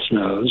anyone else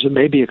knows. It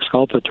may be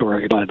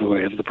exculpatory, by the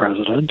way, of the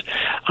president.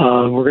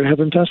 We're going to have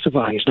him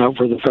testify. He's not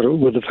with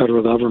the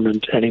federal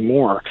government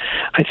anymore.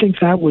 I think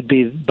that would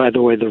be, by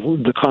the way,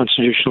 the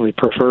constitutionally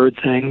preferred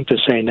thing to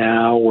say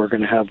now. We're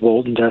going to have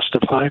Bolton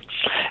testify,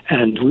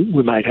 and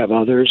we might have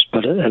others,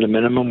 but at a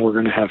minimum we're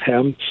going to have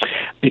him,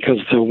 because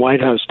the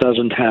White House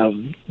doesn't have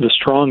the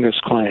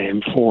strongest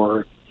claim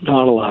for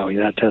not allowing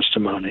that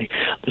testimony.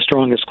 The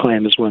strongest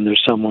claim is when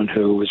there's someone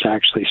who is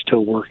actually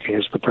still working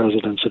as the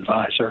president's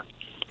advisor.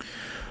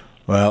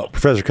 Well,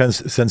 Professor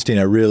Sunstein,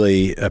 I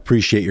really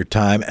appreciate your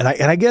time, and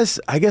I guess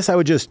I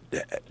would just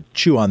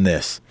chew on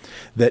this.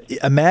 That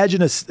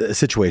imagine a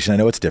situation. I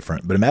know it's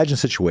different, but imagine a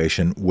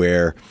situation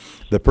where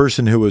the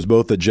person who was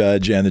both the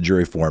judge and the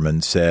jury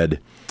foreman started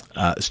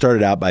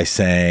out by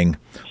saying,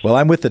 "Well,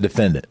 I'm with the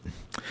defendant."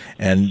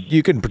 And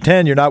you can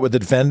pretend you're not with the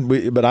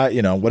defendant, but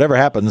whatever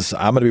happens,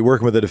 I'm going to be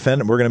working with the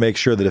defendant. We're going to make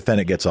sure the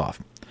defendant gets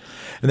off.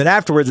 And then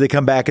afterwards, they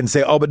come back and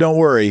say, "Oh, but don't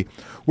worry.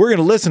 We're going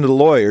to listen to the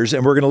lawyers,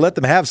 and we're going to let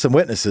them have some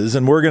witnesses,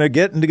 and we're going to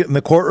get in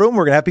the courtroom.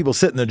 We're going to have people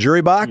sit in the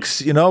jury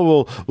box.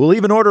 We'll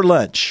even order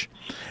lunch,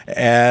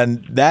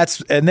 and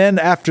then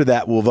after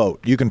that, we'll vote.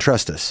 You can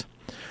trust us."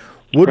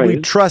 Would we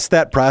trust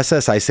that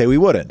process? I say we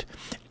wouldn't.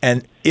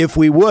 And if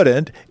we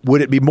wouldn't,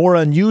 would it be more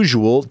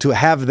unusual to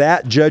have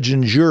that judge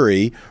and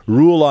jury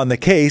rule on the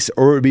case,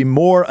 or would it be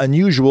more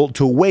unusual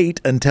to wait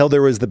until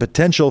there was the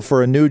potential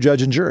for a new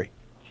judge and jury?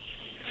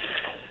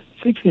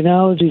 I think the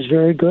analogy is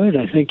very good.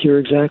 I think you're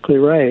exactly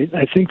right.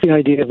 I think the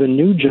idea of a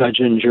new judge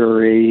and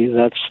jury,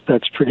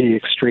 that's pretty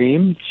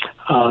extreme.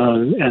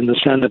 And the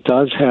Senate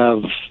does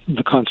have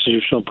the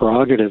constitutional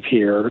prerogative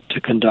here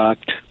to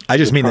conduct. I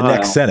just mean the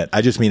next Senate.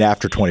 I just mean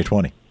after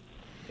 2020.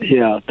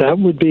 Yeah, that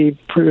would be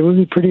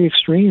pretty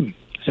extreme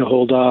to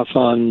hold off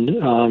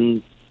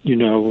on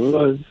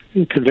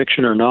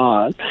conviction or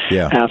not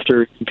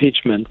after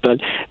impeachment.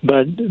 But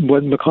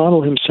what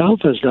McConnell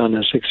himself has done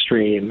is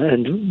extreme,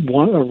 and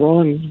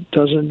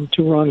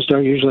two wrongs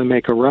don't usually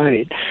make a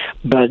right.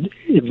 But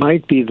it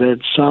might be that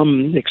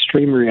some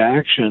extreme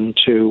reaction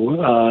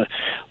to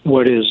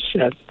what is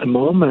at the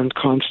moment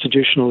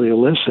constitutionally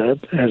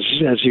illicit,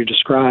 as you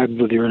described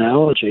with your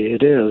analogy,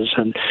 it is.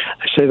 And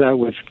I say that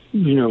with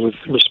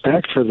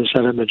respect for the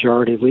Senate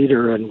Majority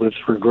Leader and with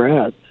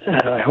regret.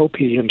 I hope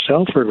he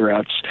himself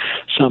regrets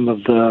some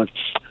of the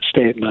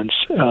statements.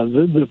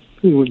 It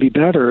would be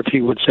better if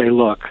he would say,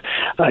 "Look,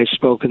 I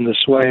spoke in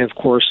this way. Of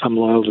course, I'm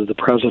loyal to the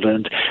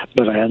president,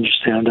 but I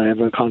understand I have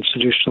a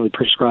constitutionally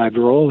prescribed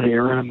role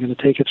here, and I'm going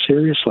to take it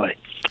seriously."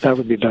 That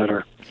would be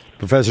better.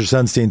 Professor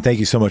Sunstein, thank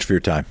you so much for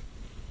your time.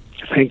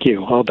 Thank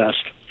you. All best.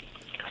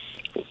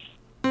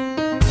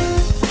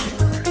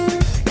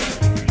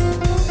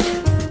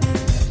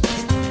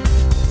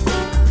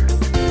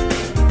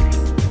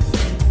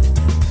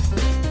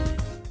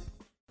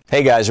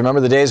 Hey guys,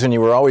 remember the days when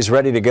you were always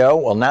ready to go?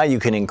 Well, now you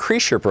can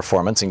increase your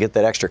performance and get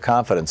that extra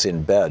confidence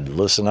in bed.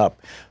 Listen up.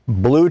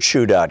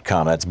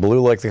 BlueChew.com. That's blue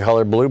like the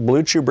color blue.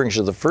 Blue Chew brings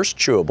you the first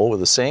chewable with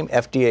the same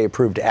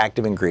FDA-approved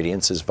active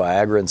ingredients as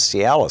Viagra and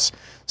Cialis,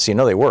 so you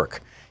know they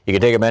work. You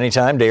can take them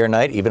anytime, day or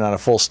night, even on a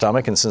full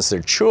stomach, and since they're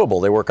chewable,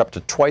 they work up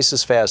to twice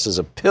as fast as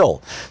a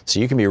pill,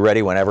 so you can be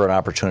ready whenever an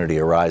opportunity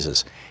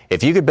arises.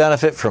 If you could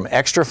benefit from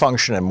extra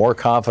function and more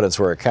confidence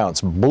where it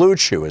counts, Blue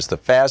Chew is the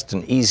fast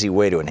and easy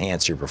way to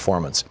enhance your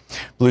performance.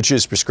 Blue Chew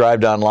is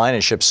prescribed online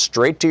and shipped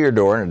straight to your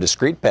door in a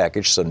discreet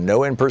package, so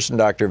no in-person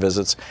doctor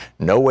visits,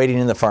 no waiting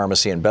in the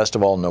pharmacy, and best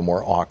of all, no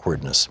more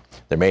awkwardness.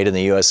 They're made in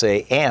the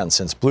USA, and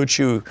since Blue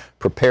Chew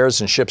prepares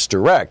and ships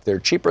direct, they're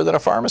cheaper than a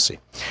pharmacy.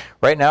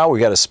 Right now,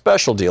 we got a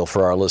special deal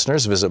for our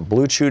listeners. Visit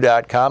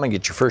BlueChew.com and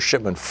get your first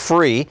shipment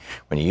free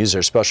when you use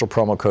our special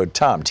promo code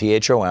TOM,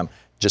 T-H-O-M.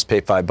 Just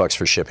pay $5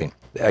 for shipping.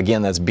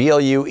 Again, that's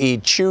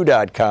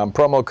BLUEChew.com,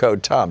 promo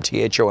code TOM,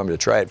 T-H-O-M, to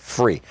try it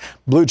free.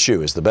 Blue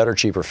Chew is the better,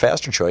 cheaper,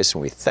 faster choice,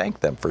 and we thank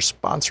them for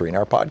sponsoring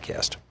our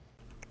podcast.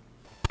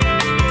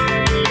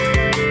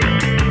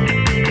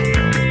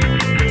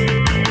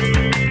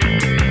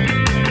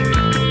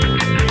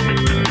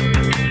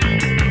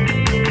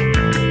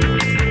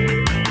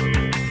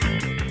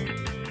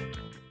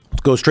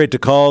 Go straight to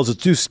calls.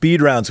 Let's do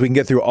speed rounds so we can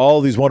get through all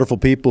these wonderful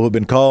people who've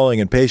been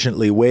calling and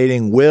patiently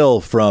waiting.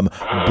 Will from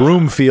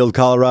Broomfield,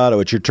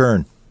 Colorado. It's your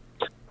turn.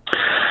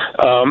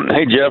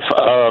 Hey, Jeff.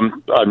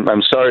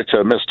 I'm sorry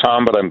to miss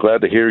Tom, but I'm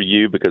glad to hear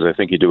you because I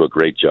think you do a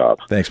great job.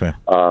 Thanks, man.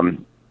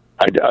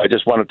 I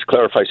just wanted to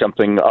clarify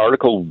something.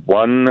 Article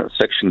 1,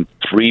 Section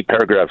 3,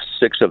 Paragraph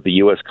 6 of the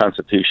U.S.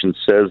 Constitution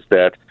says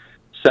that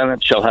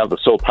Senate shall have the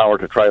sole power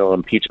to trial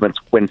impeachments.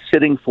 When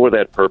sitting for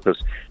that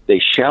purpose, they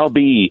shall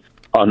be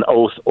on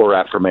oath or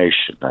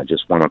affirmation. I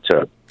just wanted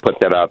to put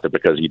that out there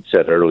because you'd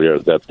said earlier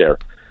that they're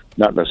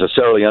not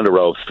necessarily under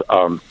oath.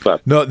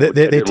 But no,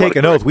 they take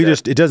an oath.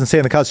 It doesn't say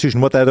in the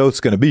Constitution what that oath's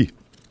going to be.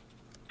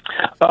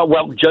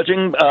 Well,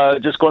 judging,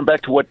 just going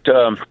back to what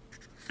during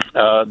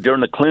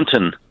the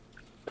Clinton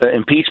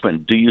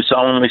impeachment, do you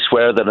solemnly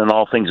swear that in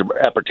all things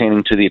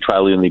appertaining to the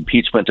trial and the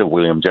impeachment of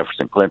William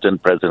Jefferson Clinton,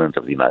 President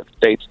of the United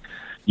States,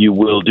 you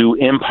will do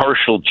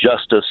impartial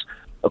justice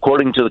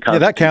according to the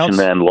Constitution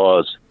and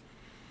laws?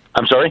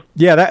 I'm sorry?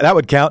 Yeah, that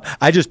would count.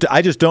 I just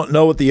don't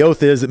know what the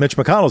oath is that Mitch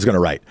McConnell is going to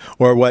write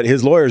or what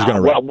his lawyer is going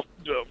to write. Well,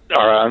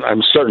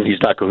 I'm certain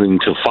he's not going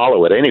to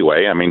follow it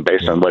anyway, I mean,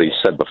 based on what he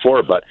said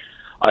before. But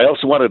I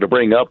also wanted to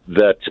bring up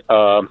that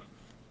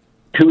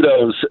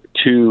kudos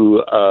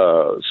to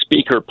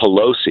Speaker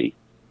Pelosi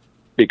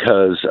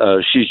because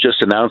she's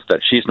just announced that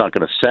she's not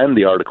going to send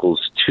the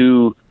articles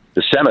to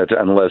the Senate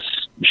unless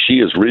she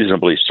is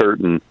reasonably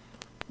certain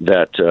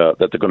that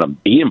they're going to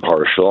be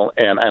impartial.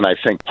 And I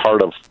think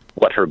part of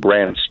what her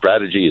grand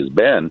strategy has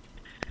been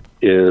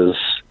is,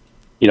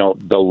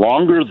 the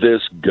longer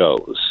this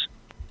goes,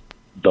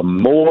 the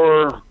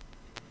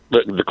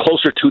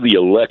closer to the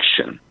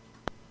election,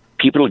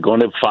 people are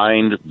going to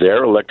find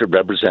their elected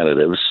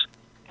representatives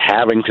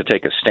having to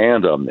take a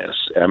stand on this.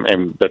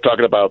 And they're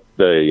talking about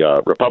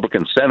the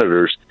Republican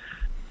senators,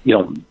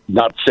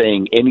 not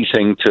saying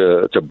anything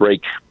to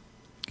break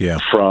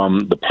from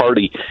the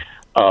party.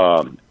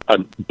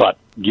 But,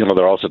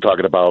 they're also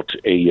talking about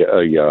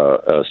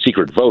a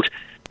secret vote.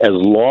 As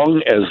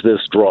long as this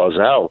draws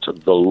out,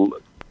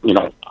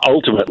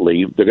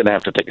 ultimately, they're going to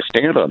have to take a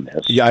stand on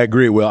this. Yeah, I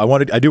agree, Will.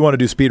 I do want to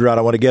do speed round.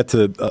 I want to get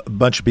to a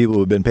bunch of people who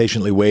have been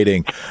patiently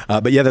waiting.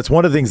 But yeah, that's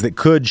one of the things that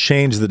could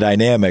change the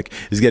dynamic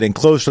is getting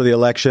close to the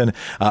election.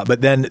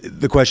 But then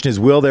the question is,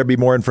 will there be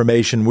more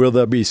information? Will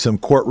there be some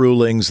court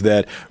rulings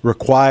that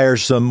require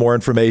some more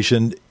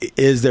information?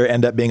 Is there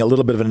end up being a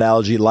little bit of an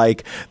analogy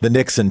like the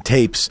Nixon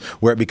tapes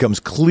where it becomes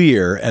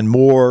clear and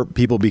more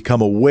people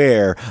become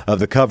aware of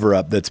the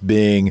cover-up that's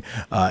being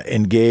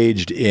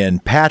engaged in?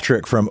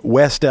 Patrick from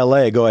West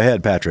L.A., go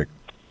ahead, Patrick.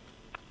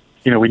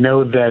 We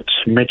know that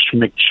Mitch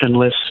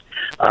McChinless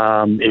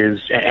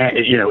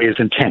is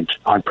intent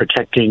on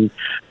protecting.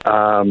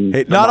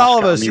 Hey, not all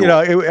of us,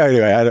 anyway.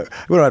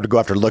 We don't have to go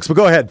after looks, but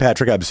go ahead,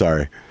 Patrick. I'm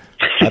sorry.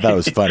 I thought it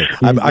was funny.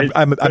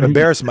 I'm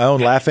embarrassed of my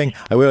own laughing.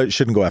 I really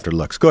shouldn't go after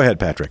looks. Go ahead,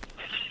 Patrick.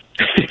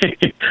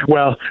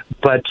 Well,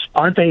 but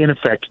aren't they in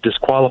effect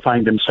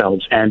disqualifying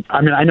themselves? And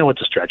I know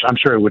it's a stretch. I'm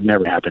sure it would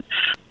never happen,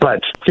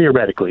 but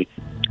theoretically,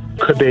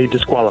 could they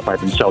disqualify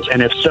themselves?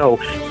 And if so,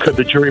 could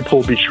the jury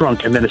pool be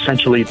shrunk and then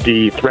essentially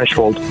the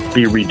threshold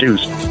be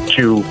reduced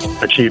to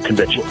achieve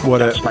conviction?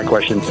 That's my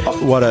question.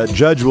 What a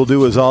judge will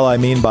do is all I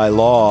mean by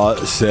law,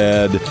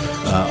 said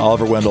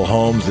Oliver Wendell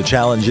Holmes. The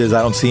challenge is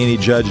I don't see any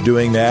judge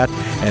doing that.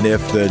 And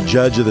if the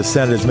judge of the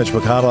Senate is Mitch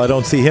McConnell, I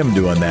don't see him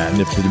doing that.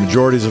 And if the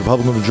majority is a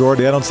Republican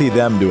majority, I don't see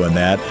them doing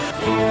that.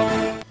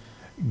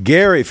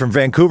 Gary from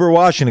Vancouver,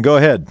 Washington, go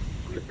ahead.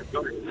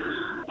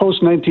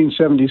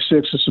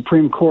 Post-1976, the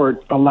Supreme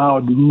Court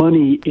allowed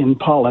money in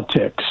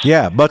politics.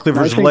 Yeah, Buckley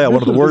versus Vallejo,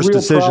 one of the worst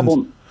decisions.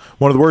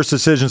 One of the worst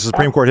decisions in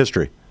Supreme Court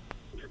history.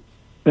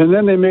 And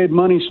then they made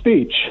money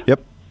speech.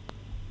 Yep.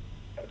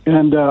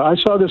 And I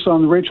saw this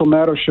on the Rachel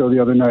Maddow show the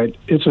other night.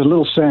 It's a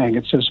little saying.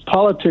 It says,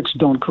 politics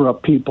don't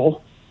corrupt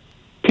people.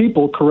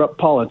 People corrupt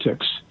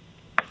politics.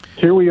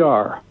 Here we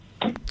are.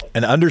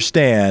 And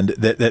understand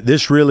that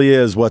this really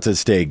is what's at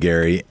stake,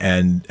 Gary,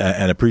 and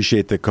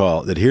appreciate the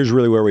call, that here's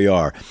really where we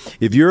are.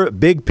 If you're a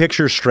big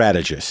picture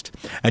strategist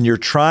and you're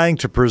trying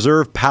to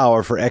preserve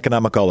power for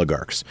economic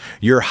oligarchs,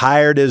 you're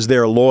hired as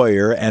their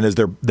lawyer and as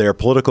their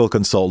political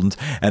consultant,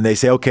 and they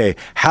say, okay,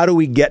 how do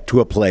we get to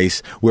a place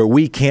where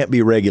we can't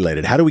be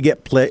regulated? How do we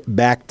get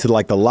back to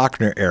like the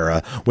Lochner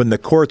era when the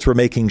courts were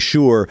making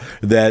sure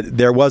that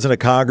there wasn't a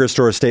Congress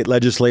or a state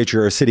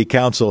legislature or a city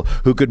council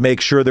who could make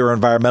sure there were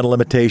environmental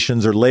limitations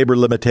or labor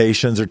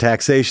limitations or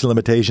taxation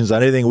limitations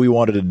on anything we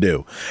wanted to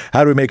do?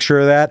 How do we make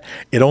sure of that?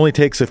 It only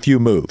takes a few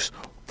moves.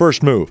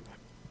 First move,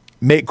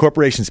 make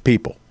corporations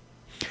people.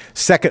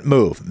 Second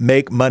move,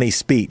 make money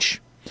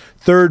speech.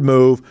 Third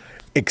move,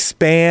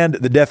 expand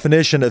the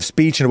definition of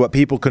speech and what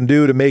people can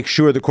do to make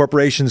sure the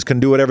corporations can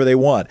do whatever they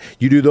want.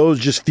 You do those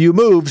just few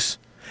moves,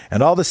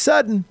 and all of a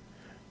sudden,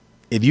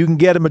 if you can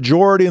get a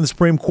majority in the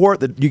Supreme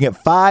Court, that you can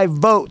get 5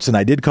 votes, and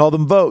I did call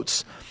them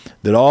votes,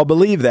 that all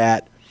believe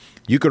that,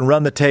 you can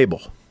run the table,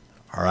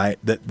 all right?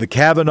 The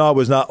Kavanaugh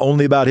was not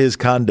only about his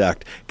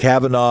conduct.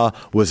 Kavanaugh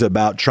was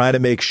about trying to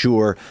make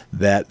sure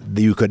that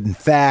you could, in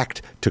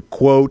fact, to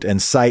quote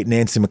and cite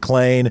Nancy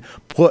McClain,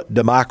 put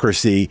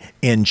democracy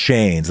in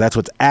chains. That's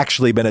what's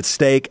actually been at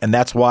stake, and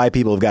that's why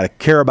people have got to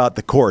care about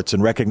the courts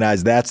and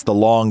recognize that's the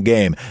long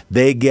game.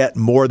 They get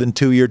more than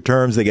 2-year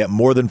terms. They get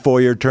more than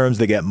 4-year terms.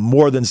 They get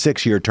more than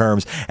 6-year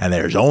terms, and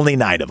there's only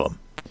 9 of them.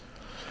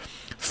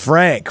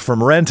 Frank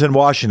from Renton,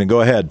 Washington, go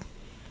ahead.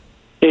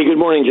 Hey, good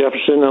morning,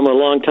 Jefferson. I'm a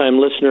longtime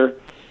listener,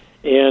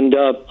 and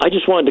I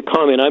just wanted to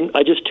comment.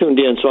 I just tuned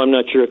in, so I'm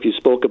not sure if you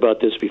spoke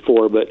about this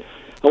before, but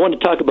I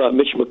wanted to talk about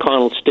Mitch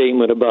McConnell's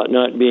statement about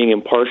not being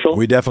impartial.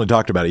 We definitely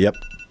talked about it, yep.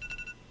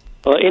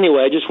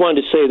 Anyway, I just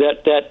wanted to say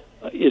that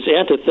is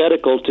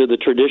antithetical to the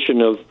tradition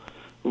of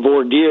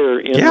voir dire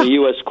in the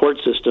U.S. court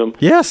system.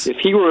 Yes. If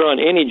he were on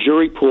any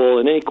jury pool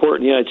in any court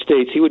in the United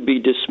States, he would be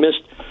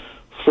dismissed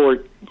for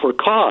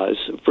cause,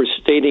 for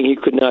stating he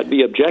could not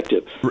be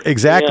objective.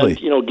 Exactly.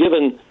 And,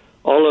 given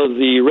all of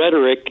the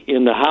rhetoric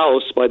in the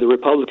House by the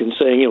Republicans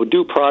saying,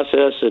 due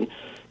process and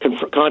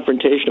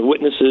confrontation of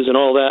witnesses and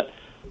all that,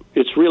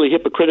 it's really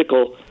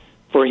hypocritical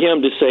for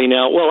him to say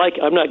now, well,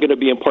 I'm not going to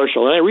be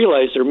impartial. And I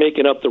realize they're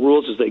making up the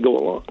rules as they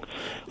go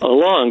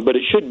along, but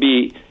it should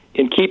be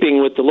in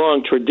keeping with the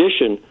long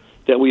tradition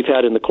that we've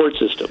had in the court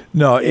system.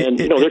 No,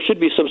 there should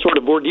be some sort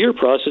of voir dire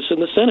process in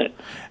the Senate.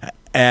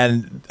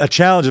 And a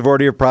challenge of voir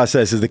dire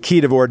process is the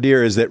key to voir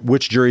dire is that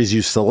which juries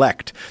you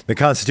select. The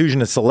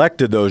Constitution has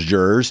selected those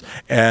jurors,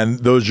 and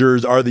those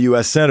jurors are the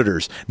U.S.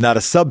 senators, not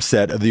a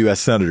subset of the U.S.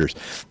 senators.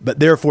 But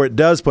therefore, it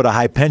does put a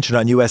high pension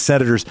on U.S.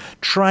 senators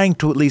trying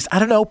to at least,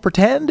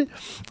 pretend,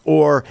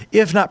 or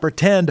if not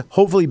pretend,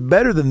 hopefully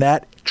better than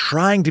that,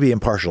 trying to be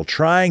impartial,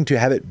 trying to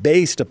have it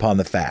based upon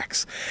the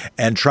facts,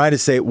 and trying to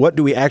say, what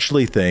do we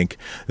actually think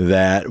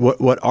that,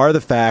 what are the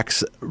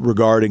facts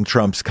regarding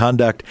Trump's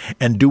conduct,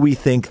 and do we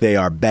think they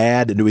are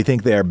bad, and do we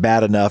think they are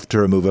bad enough to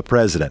remove a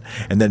president?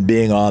 And then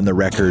being on the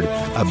record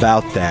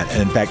about that,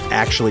 and in fact,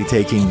 actually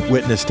taking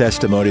witness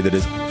testimony that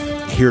is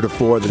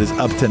heretofore, that is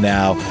up to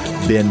now,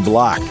 been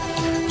blocked.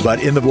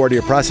 But in the voir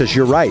dire process,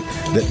 you're right,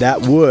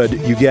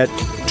 you get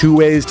two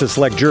ways to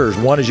select jurors.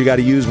 One is you got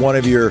to use one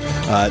of your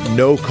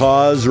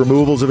no-cause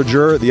removals of a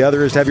juror. The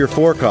other is to have your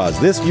for-cause.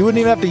 This, you wouldn't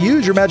even have to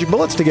use your magic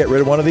bullets to get rid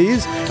of one of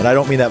these, and I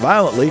don't mean that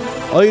violently.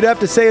 All you'd have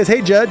to say is,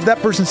 hey, Judge, that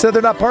person said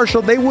they're not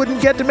partial. They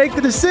wouldn't get to make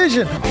the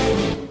decision.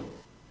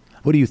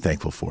 What are you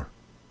thankful for?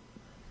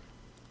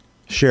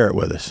 Share it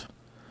with us.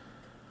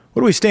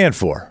 What do we stand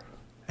for?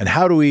 And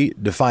how do we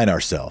define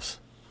ourselves?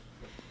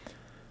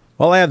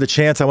 While I have the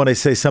chance, I want to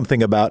say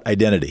something about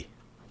identity.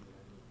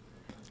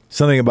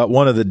 Something about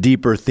one of the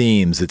deeper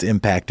themes that's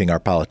impacting our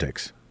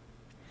politics.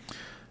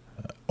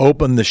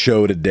 Open the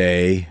show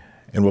today,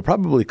 and we'll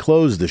probably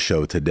close the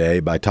show today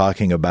by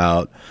talking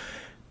about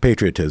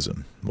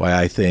patriotism. Why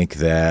I think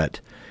that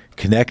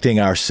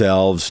connecting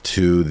ourselves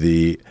to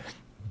the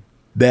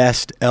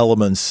best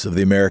elements of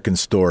the American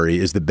story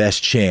is the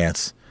best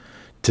chance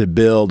to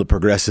build a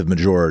progressive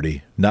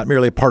majority, not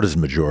merely a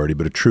partisan majority,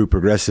 but a true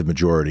progressive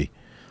majority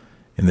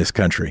in this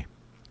country.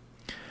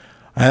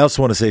 I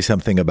also want to say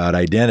something about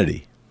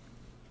identity.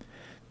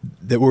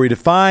 That where we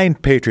define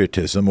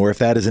patriotism, or if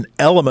that is an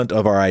element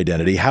of our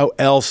identity, how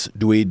else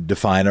do we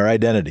define our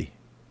identity?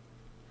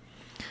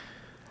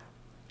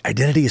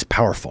 Identity is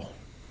powerful.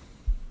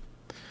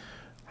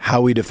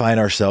 How we define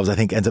ourselves, I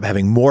think, ends up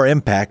having more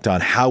impact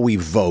on how we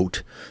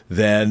vote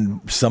than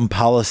some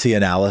policy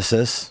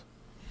analysis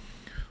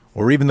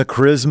or even the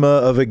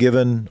charisma of a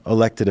given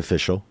elected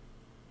official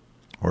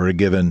or a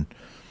given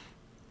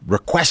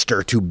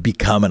requester to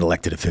become an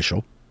elected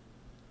official.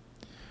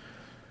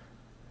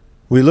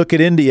 We look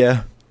at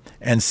India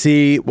and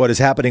see what is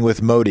happening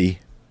with Modi,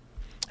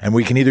 and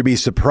we can either be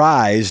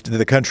surprised that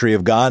the country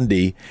of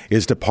Gandhi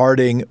is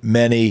departing from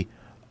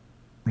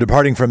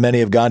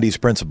many of Gandhi's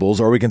principles,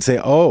 or we can say,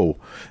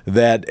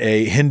 that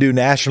a Hindu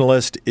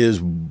nationalist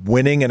is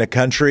winning in a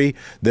country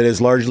that is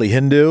largely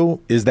Hindu.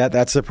 Is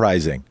that's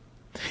surprising?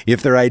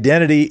 If their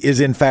identity is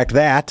in fact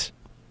that,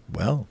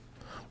 well,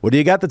 what do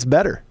you got that's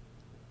better?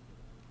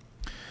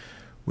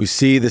 We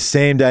see the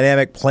same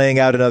dynamic playing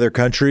out in other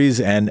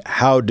countries, and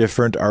how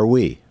different are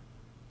we?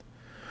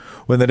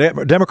 When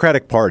the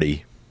Democratic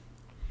Party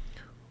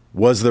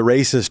was the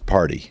racist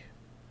party,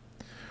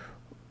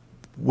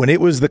 when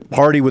it was the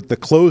party with the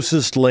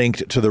closest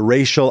link to the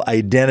racial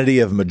identity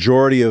of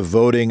majority of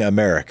voting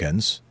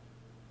Americans,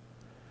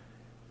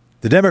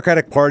 the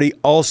Democratic Party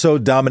also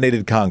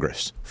dominated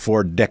Congress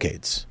for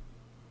decades,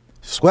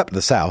 swept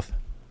the South.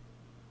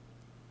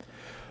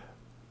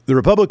 The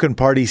Republican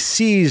Party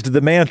seized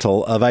the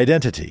mantle of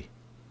identity,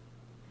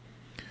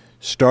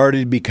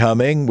 started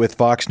becoming, with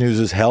Fox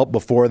News' help,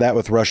 before that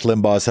with Rush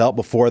Limbaugh's help,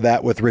 before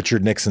that with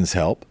Richard Nixon's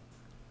help,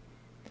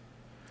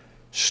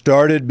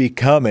 started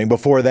becoming,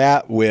 before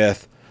that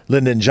with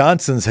Lyndon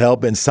Johnson's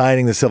help in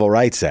signing the Civil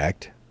Rights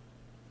Act.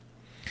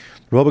 The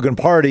Republican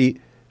Party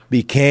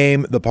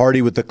became the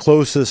party with the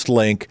closest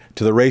link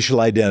to the racial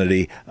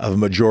identity of a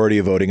majority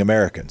of voting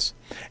Americans,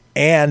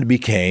 and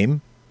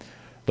became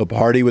the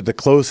party with the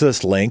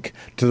closest link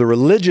to the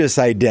religious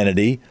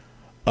identity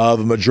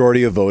of a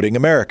majority of voting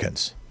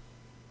Americans.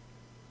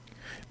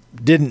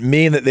 Didn't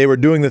mean that they were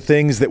doing the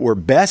things that were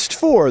best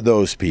for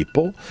those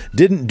people.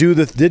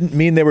 Didn't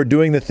mean they were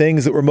doing the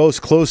things that were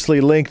most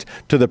closely linked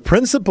to the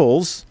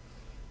principles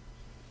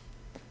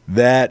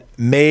that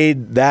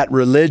made that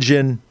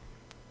religion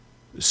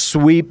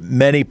sweep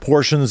many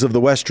portions of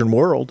the Western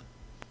world.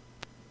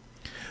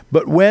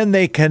 But when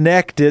they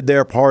connected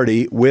their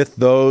party with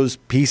those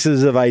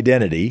pieces of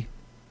identity,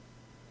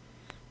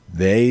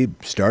 they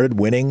started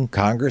winning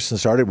Congress and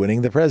started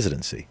winning the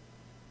presidency.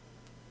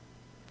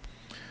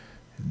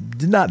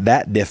 Not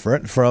that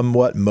different from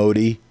what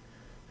Modi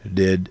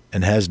did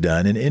and has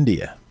done in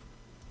India.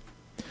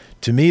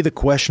 To me, the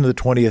question of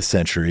the 20th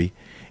century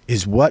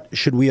is, what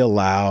should we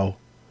allow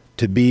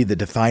to be the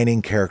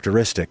defining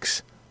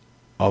characteristics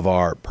of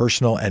our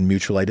personal and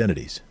mutual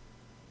identities?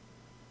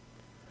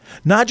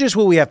 Not just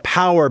will we have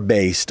power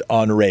based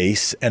on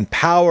race and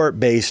power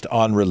based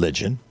on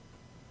religion,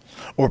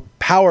 or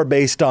power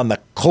based on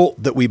the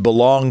cult that we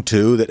belong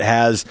to that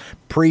has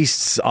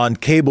priests on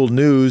cable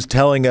news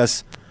telling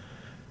us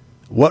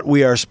what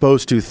we are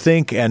supposed to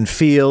think and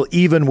feel,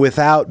 even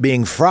without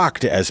being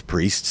frocked as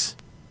priests.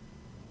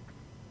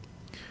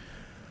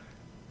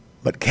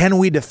 But can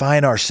we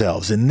define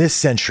ourselves in this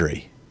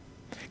century?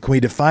 Can we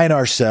define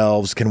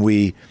ourselves? Can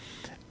we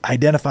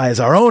identify as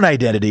our own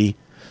identity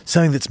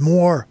something that's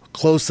more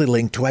closely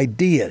linked to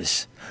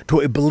ideas, to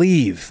what we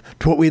believe,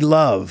 to what we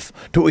love,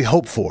 to what we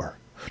hope for,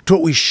 to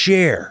what we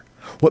share,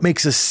 what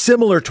makes us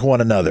similar to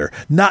one another,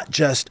 not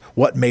just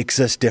what makes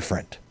us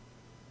different.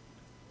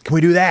 Can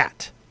we do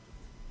that?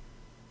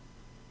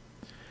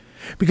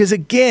 Because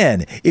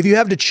again, if you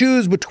have to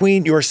choose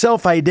between your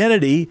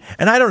self-identity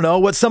and, I don't know,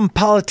 what some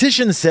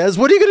politician says,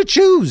 what are you going to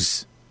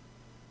choose?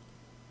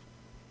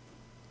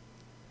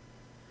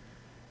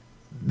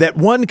 That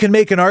one can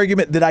make an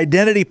argument that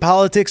identity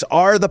politics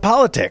are the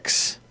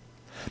politics.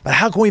 But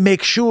how can we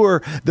make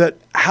sure that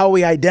how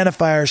we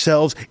identify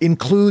ourselves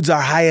includes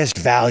our highest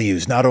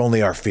values, not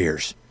only our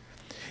fears,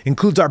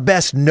 includes our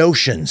best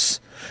notions,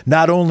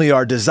 not only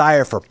our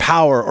desire for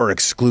power or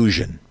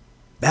exclusion?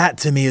 That,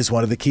 to me, is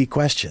one of the key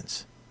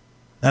questions.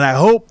 And I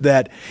hope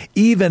that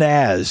even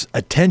as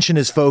attention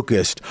is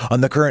focused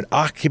on the current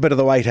occupant of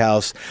the White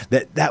House,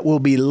 that will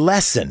be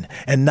lesson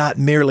and not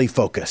merely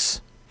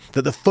focus.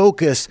 That the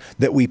focus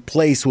that we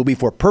place will be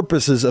for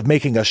purposes of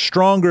making us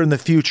stronger in the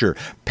future,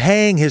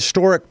 paying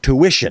historic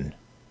tuition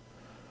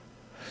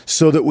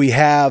so that we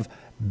have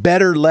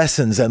better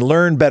lessons and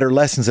learn better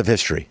lessons of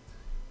history,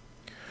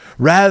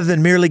 rather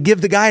than merely give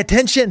the guy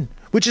attention,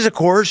 which is, of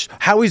course,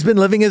 how he's been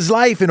living his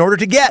life in order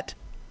to get.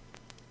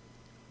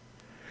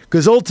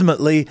 Because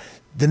ultimately,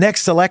 the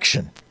next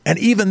election and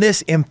even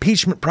this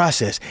impeachment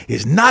process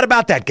is not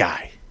about that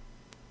guy.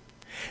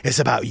 It's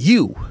about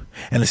you,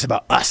 and it's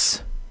about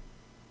us.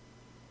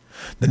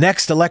 The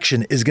next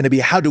election is going to be,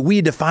 how do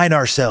we define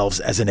ourselves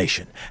as a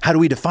nation? How do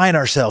we define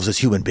ourselves as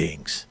human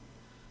beings?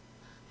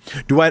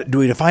 Do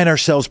we define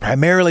ourselves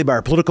primarily by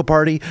our political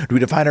party? Do we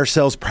define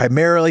ourselves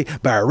primarily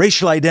by our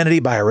racial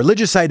identity, by our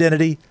religious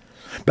identity,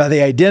 by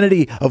the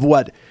identity of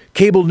what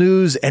cable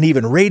news and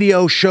even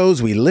radio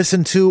shows we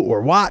listen to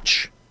or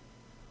watch?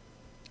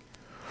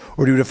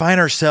 Or do we define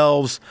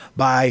ourselves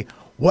by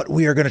what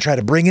we are going to try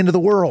to bring into the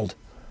world?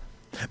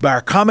 By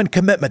our common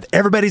commitment that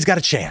everybody's got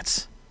a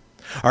chance.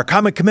 Our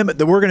common commitment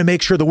that we're going to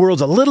make sure the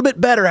world's a little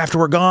bit better after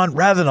we're gone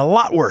rather than a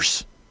lot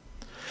worse.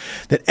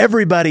 That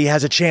everybody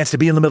has a chance to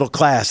be in the middle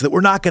class, that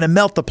we're not going to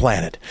melt the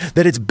planet,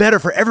 that it's better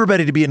for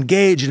everybody to be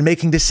engaged in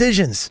making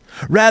decisions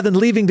rather than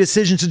leaving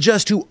decisions to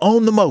just who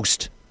own the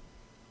most.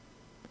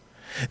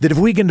 That if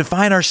we can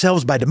define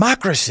ourselves by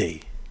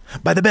democracy,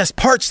 by the best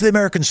parts of the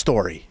American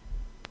story,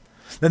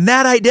 then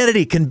that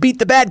identity can beat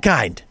the bad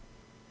kind.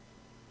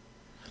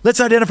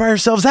 Let's identify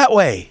ourselves that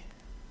way.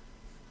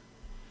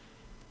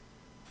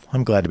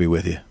 I'm glad to be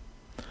with you.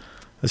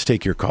 Let's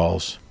take your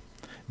calls.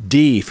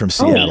 Dee from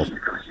Seattle.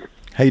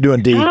 How you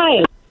doing, Dee?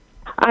 Hi.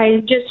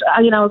 I just,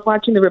 I was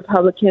watching the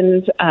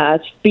Republicans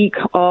speak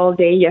all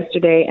day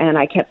yesterday, and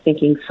I kept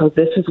thinking, so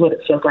this is what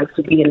it feels like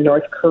to be in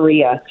North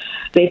Korea.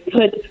 They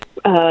put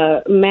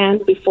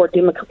man before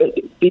democracy,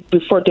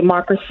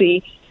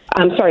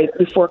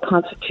 before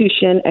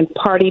Constitution, and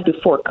party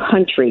before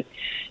country.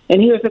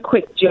 And here's a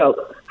quick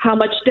joke. How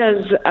much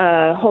does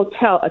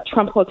a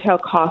Trump hotel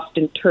cost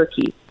in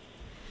Turkey?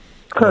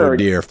 Kurd. Oh,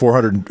 dear.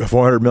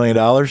 $400 million?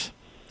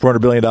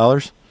 $400 billion?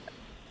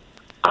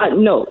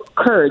 No,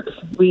 Kurds.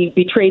 We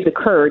betrayed the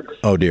Kurds.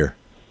 Oh, dear.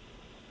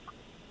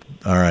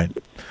 All right.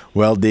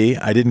 Well, Dee,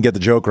 I didn't get the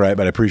joke right,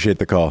 but I appreciate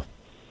the call.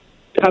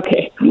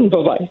 Okay.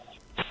 Bye-bye.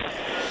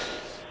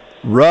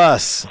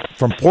 Russ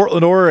from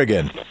Portland,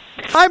 Oregon.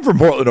 I'm from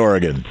Portland,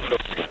 Oregon.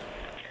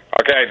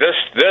 Okay, this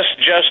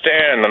just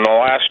in the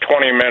last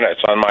 20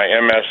 minutes on my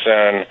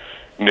MSN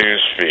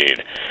news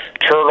feed.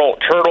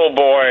 Turtle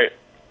Boy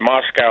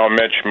Moscow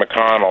Mitch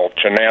McConnell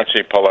to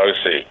Nancy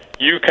Pelosi.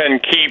 You can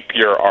keep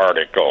your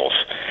articles.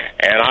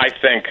 And I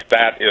think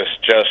that is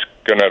just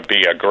going to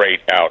be a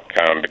great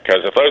outcome,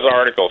 because if those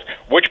articles,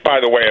 which, by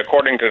the way,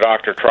 according to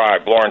Dr.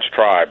 Tribe, Lawrence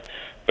Tribe,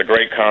 the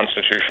great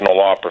constitutional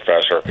law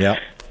professor,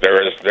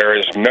 there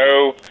is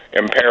no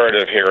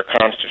imperative here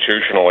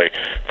constitutionally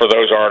for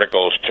those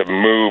articles to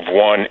move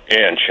 1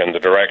 inch in the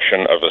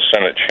direction of the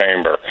Senate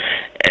chamber.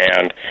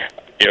 And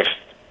if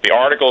the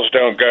articles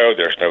don't go,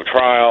 there's no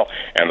trial,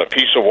 and the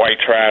piece of white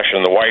trash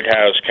in the White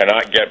House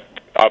cannot get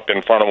up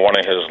in front of one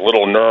of his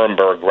little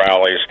Nuremberg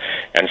rallies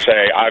and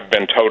say, I've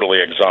been totally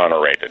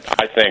exonerated.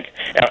 I think,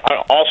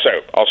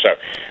 also,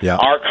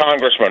 our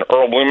Congressman,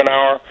 Earl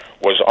Blumenauer,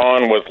 was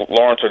on with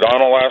Lawrence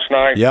O'Donnell last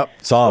night. Yep,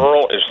 saw him.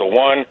 Earl is the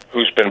one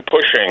who's been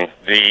pushing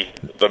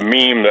the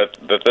meme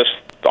that this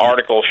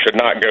article should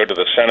not go to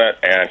the Senate,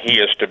 and he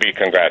is to be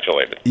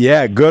congratulated.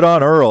 Yeah, good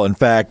on Earl. In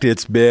fact,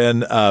 it's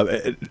been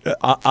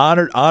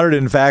honored,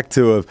 in fact,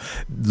 to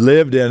have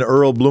lived in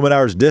Earl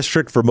Blumenauer's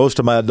district for most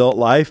of my adult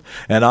life,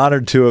 and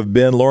honored to have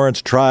been Lawrence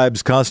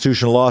Tribe's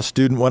constitutional law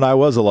student when I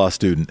was a law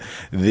student.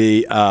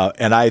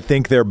 And I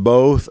think they're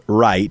both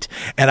right.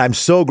 And I'm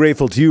so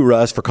grateful to you,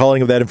 Russ, for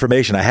calling of that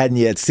information. I hadn't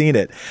yet seen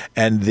it,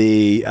 and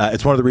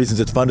it's one of the reasons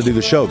it's fun to do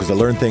the show, because I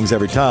learn things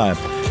every time.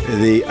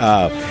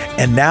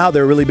 And now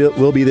there really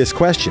will be this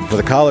question for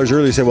the callers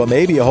earlier said, well,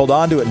 maybe you hold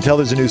on to it until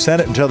there's a new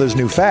Senate, until there's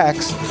new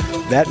facts.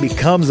 That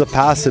becomes a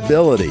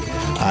possibility.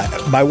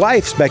 My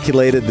wife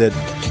speculated that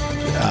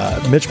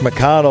Mitch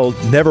McConnell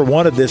never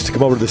wanted this to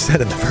come over to the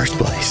Senate in the first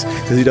place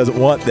because he doesn't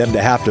want them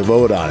to have to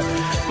vote on it.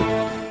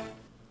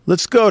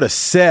 Let's go to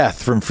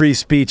Seth from Free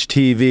Speech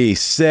TV.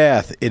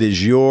 Seth, it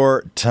is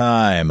your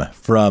time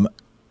from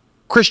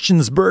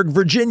Christiansburg,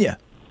 Virginia.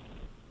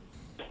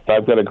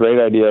 I've got a great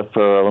idea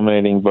for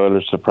eliminating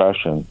voter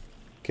suppression.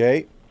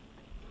 Okay.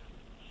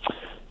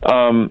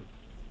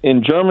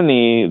 In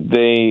Germany,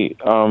 they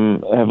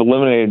have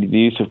eliminated the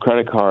use of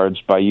credit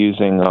cards by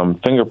using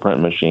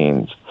fingerprint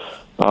machines.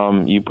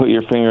 You put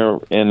your finger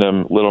in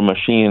a little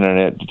machine, and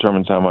it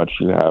determines how much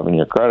you have in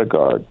your credit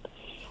card.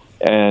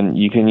 And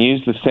you can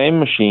use the same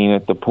machine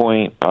at the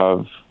point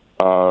of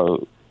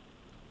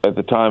at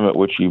the time at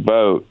which you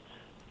vote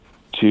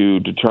to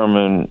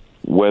determine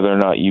whether or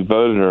not you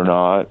voted or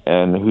not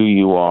and who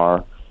you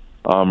are,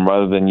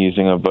 rather than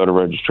using a voter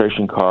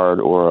registration card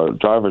or a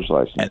driver's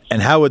license.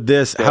 And how would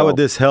this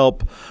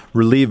help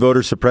relieve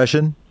voter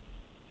suppression?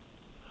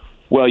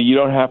 Well, you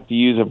don't have to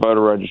use a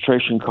voter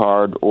registration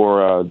card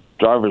or a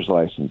driver's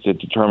license. It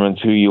determines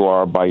who you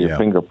are by your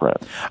fingerprint.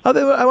 I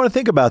want to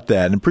think about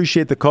that and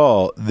appreciate the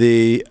call.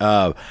 Any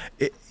kind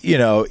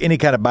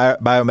of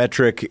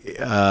biometric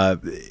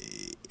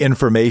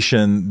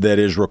information that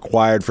is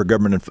required for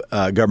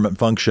government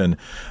function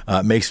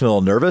makes me a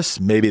little nervous.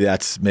 Maybe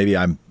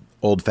I'm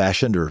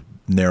old-fashioned or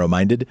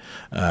narrow-minded.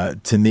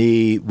 To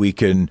me, we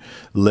can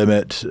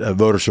limit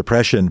voter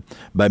suppression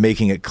by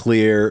making it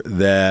clear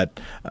that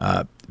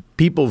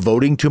people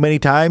voting too many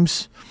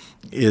times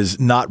is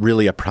not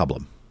really a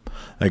problem.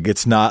 Like,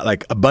 it's not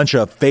like a bunch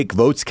of fake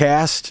votes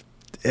cast.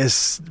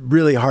 It's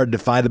really hard to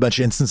find a bunch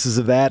of instances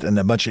of that, and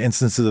a bunch of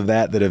instances of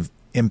that have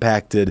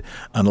impacted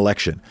an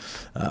election.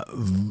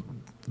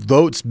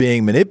 Votes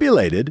being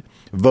manipulated,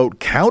 vote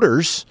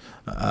counters,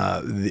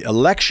 the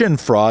election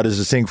fraud is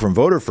distinct from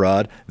voter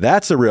fraud.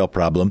 That's a real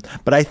problem.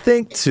 But I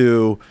think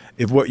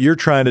if what you're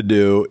trying to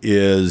do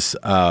is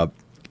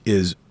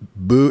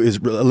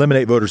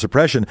eliminate voter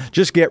suppression,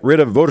 just get rid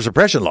of voter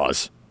suppression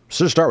laws.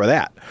 So start with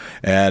that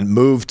and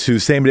move to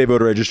same-day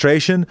voter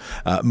registration,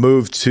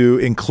 move to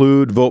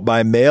include vote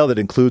by mail that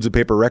includes a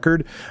paper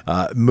record,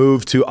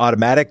 move to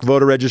automatic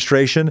voter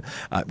registration,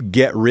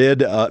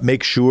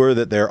 make sure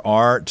that there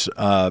aren't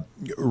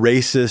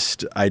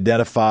racist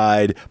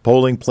identified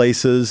polling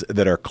places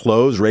that are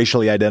closed,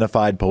 racially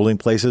identified polling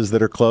places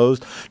that are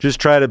closed. Just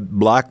try to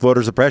block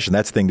voter suppression.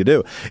 That's the thing to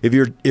do. If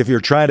you're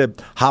trying to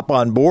hop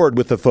on board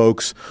with the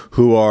folks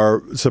who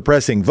are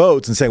suppressing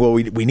votes and saying, well,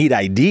 we need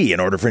ID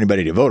in order for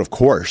anybody to vote. Of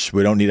course,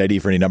 we don't need ID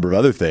for any number of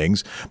other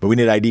things, but we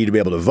need ID to be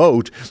able to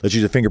vote. Let's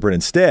use a fingerprint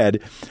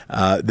instead.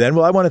 Then,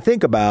 I want to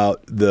think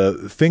about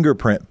the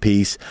fingerprint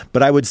piece,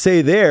 but I would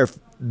say there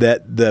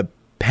that the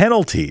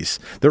penalties,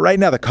 that right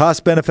now the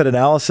cost-benefit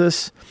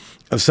analysis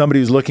of somebody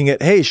who's looking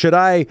at, hey, should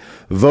I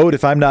vote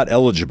if I'm not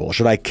eligible?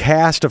 Should I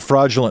cast a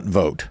fraudulent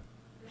vote?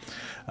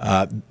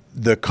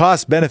 The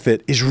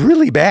cost-benefit is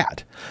really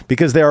bad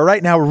because there are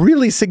right now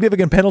really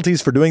significant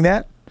penalties for doing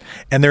that,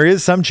 and there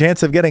is some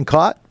chance of getting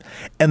caught.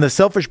 And the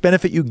selfish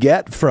benefit you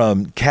get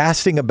from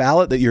casting a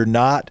ballot that you're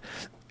not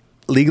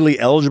legally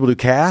eligible to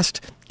cast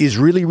is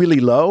really,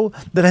 really low.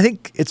 Then I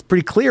think it's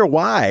pretty clear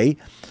why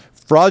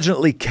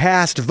fraudulently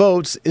cast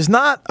votes is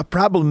not a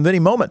problem at any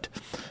moment.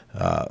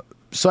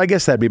 So I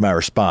guess that'd be my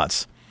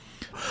response.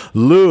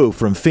 Lou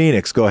from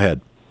Phoenix, go ahead.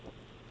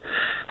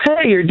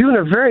 Hey, you're doing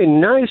a very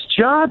nice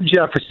job,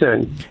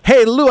 Jefferson.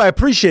 Hey, Lou, I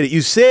appreciate it.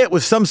 You say it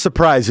with some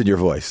surprise in your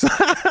voice.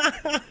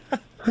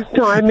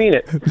 No, I mean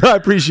it. No, I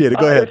appreciate it.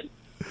 Go ahead.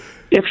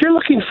 If you're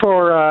looking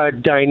for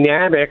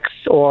dynamics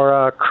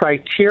or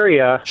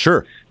criteria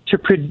to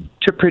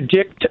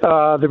predict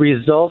the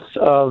results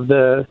of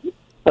the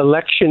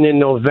election in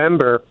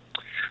November,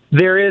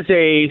 there is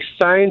a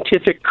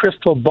scientific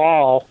crystal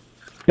ball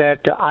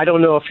that I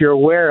don't know if you're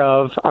aware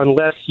of,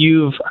 unless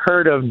you've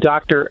heard of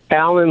Dr.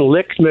 Alan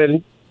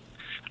Lichtman,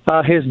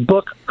 his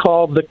book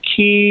called The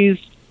Keys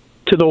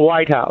to the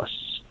White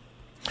House.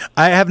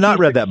 I have not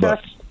read that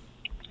book.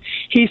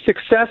 He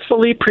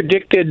successfully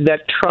predicted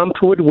that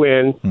Trump would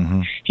win.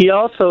 Mm-hmm. He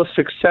also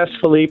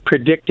successfully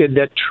predicted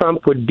that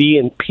Trump would be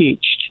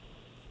impeached.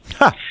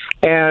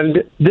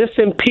 And this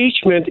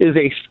impeachment is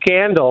a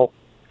scandal.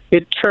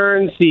 It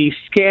turns the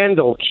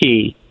scandal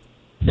key.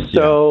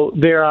 So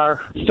there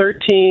are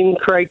 13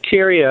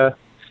 criteria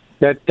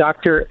that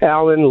Dr.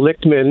 Alan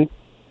Lichtman,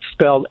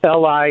 spelled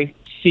Lichtman,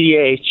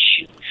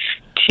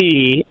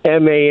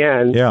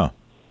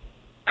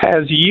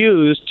 has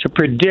used to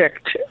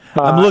predict.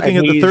 I'm looking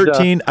at the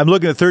 13. I'm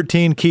looking at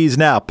 13 keys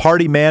now.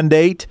 Party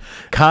mandate,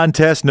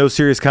 contest, no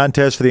serious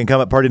contest for the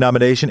incumbent party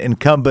nomination,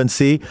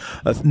 incumbency,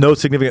 no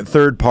significant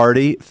third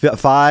party.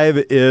 5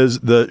 is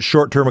the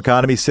short-term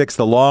economy. 6,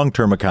 the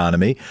long-term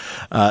economy.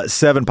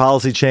 7,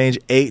 policy change.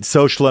 8,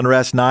 social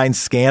unrest. 9,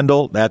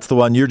 scandal. That's the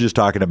one you're just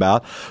talking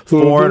about.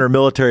 Foreign or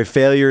military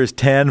failures.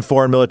 10,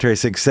 foreign military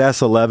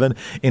success. 11,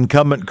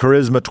 incumbent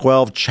charisma.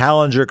 12,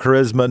 challenger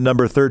charisma.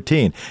 Number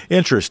 13.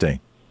 Interesting.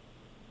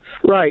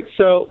 Right.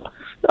 So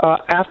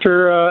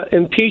after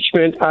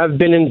impeachment, I've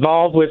been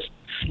involved with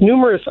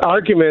numerous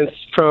arguments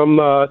from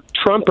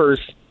Trumpers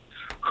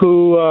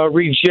who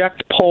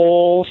reject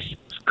polls,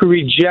 who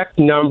reject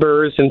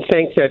numbers, and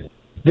think that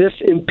this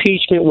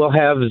impeachment will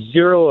have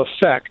zero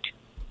effect.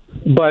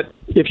 But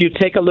if you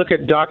take a look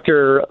at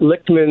Dr.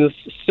 Lichtman's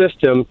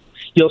system,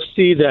 you'll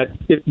see that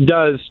it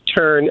does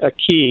turn a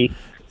key,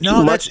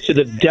 much to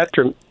the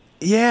detriment.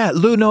 Yeah,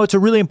 Lou, no, it's a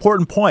really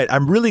important point.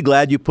 I'm really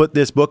glad you put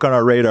this book on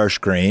our radar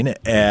screen,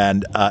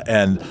 and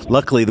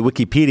luckily the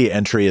Wikipedia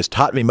entry has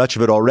taught me much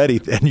of it already,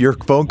 and your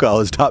phone call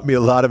has taught me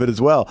a lot of it as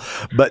well.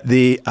 But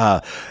the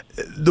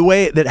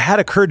way that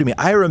had occurred to me,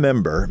 I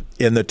remember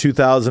in the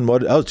 2000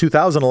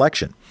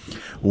 election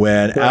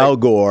when Al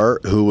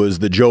Gore, who was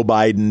the Joe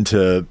Biden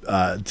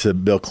to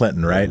Bill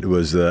Clinton, right,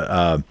 was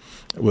the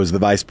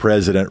vice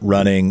president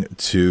running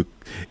to.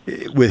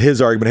 With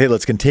his argument, hey,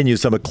 let's continue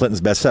some of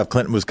Clinton's best stuff.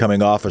 Clinton was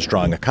coming off a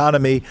strong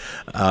economy,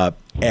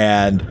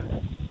 and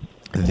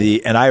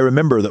I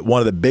remember that one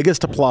of the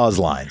biggest applause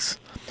lines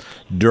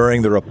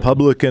during the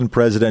Republican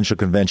presidential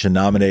convention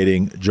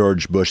nominating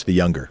George Bush the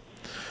Younger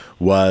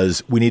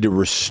was, "We need to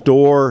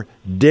restore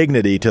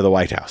dignity to the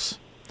White House,"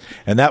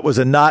 and that was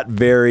a not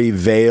very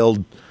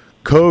veiled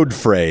code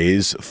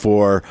phrase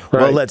for,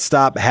 well, let's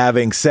stop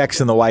having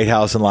sex in the White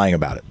House and lying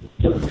about it.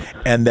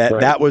 And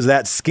that was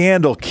that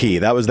scandal key.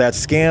 That was that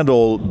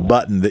scandal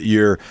button that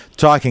you're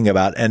talking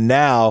about. And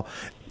now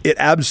it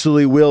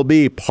absolutely will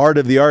be part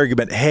of the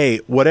argument. Hey,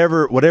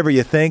 whatever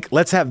you think,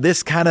 let's have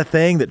this kind of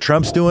thing that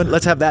Trump's doing.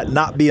 Let's have that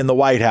not be in the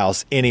White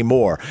House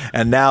anymore.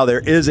 And now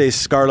there is a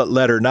scarlet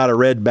letter, not a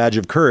red badge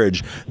of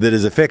courage, that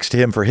is affixed to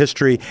him for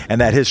history.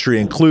 And that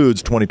history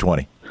includes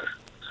 2020.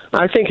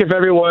 I think if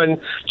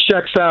everyone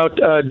checks out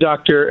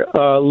Dr.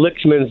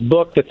 Lichtman's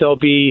book, that'll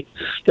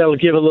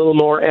give a little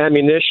more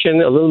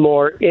ammunition, a little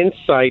more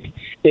insight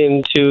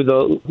into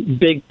the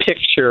big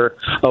picture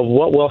of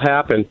what will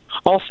happen.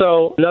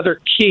 Also, another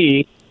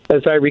key,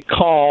 as I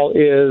recall,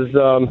 is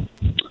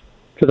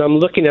because I'm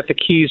looking at the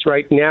keys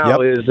right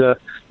now, is the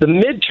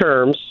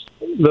midterms.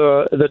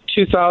 The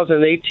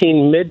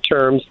 2018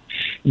 midterms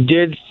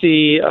did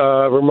see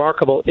a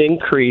remarkable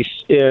increase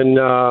in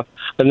a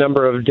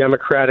number of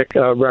Democratic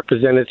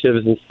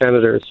representatives and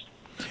senators.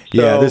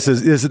 Yeah, this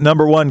is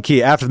number one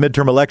key. After the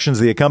midterm elections,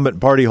 the incumbent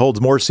party holds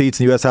more seats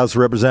in the U.S. House of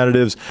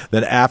Representatives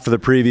than after the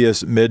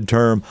previous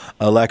midterm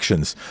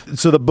elections.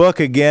 So the book,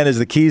 again, is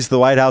The Keys to the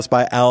White House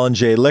by Alan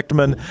J.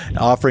 Lichtman,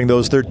 offering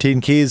those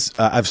 13 keys.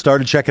 I've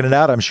started checking it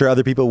out. I'm sure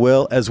other people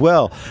will as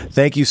well.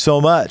 Thank you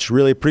so much.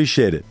 Really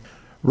appreciate it.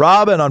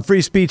 Robin on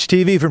Free Speech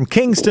TV from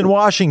Kingston,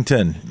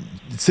 Washington.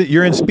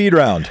 You're in Speed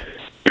Round.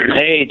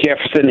 Hey,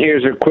 Jefferson,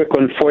 here's a quick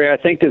one for you. I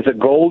think there's a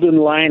golden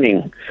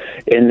lining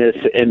in this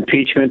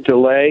impeachment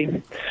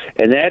delay,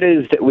 and that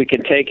is that we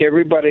can take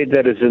everybody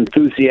that is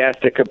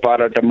enthusiastic about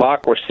our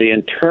democracy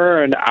and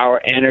turn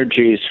our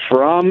energies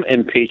from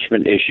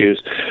impeachment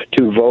issues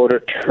to voter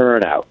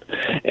turnout.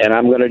 And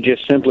I'm going to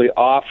just simply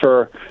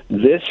offer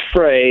this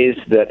phrase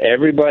that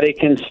everybody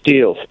can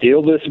steal.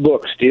 Steal this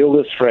book, steal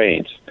this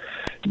phrase.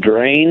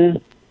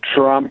 Drain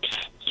Trump's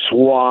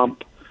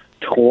swamp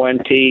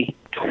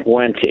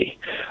 2020.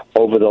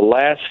 Over the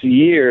last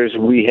years,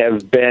 we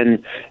have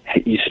been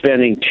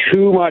spending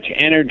too much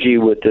energy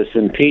with this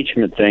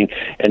impeachment thing,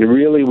 and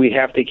really we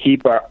have to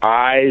keep our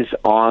eyes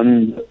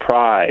on the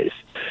prize.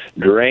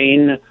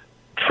 Drain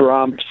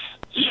Trump's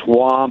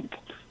swamp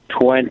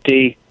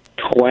 2020.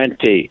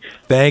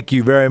 Thank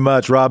you very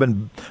much,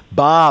 Robin.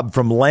 Bob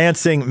from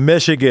Lansing,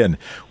 Michigan.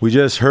 We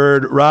just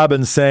heard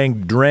Robin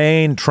saying,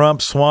 drain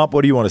Trump's swamp.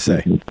 What do you want to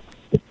say?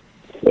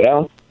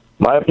 Well,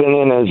 my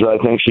opinion is I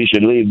think she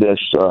should leave this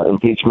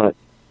impeachment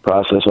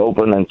process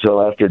open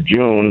until after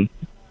June,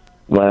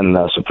 when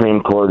the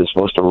Supreme Court is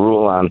supposed to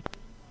rule on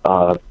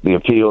the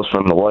appeals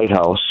from the White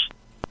House.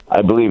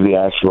 I believe the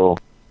actual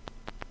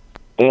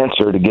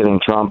answer to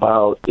getting Trump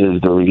out is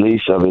the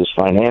release of his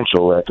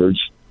financial records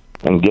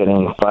and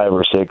getting 5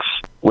 or 6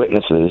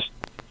 witnesses,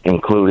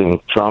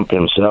 including Trump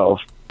himself,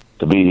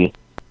 to be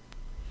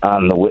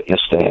on the witness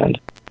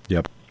stand.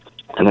 Yep.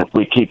 And if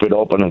we keep it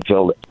open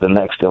until the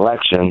next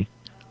election,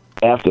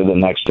 after the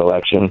next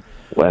election,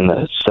 when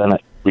the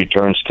Senate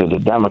returns to the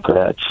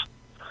Democrats,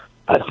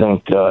 I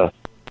think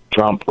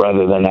Trump,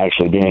 rather than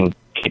actually being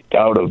kicked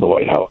out of the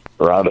White House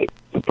or out of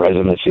the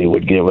presidency,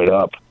 would give it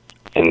up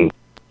and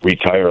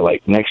retire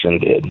like Nixon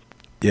did.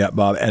 Yeah,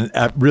 Bob, and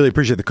I really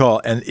appreciate the call.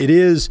 And it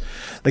is,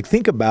 like,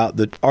 think about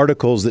the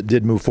articles that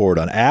did move forward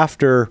on.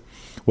 After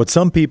what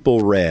some people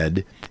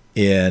read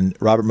in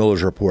Robert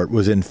Mueller's report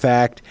was, in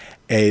fact,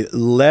 a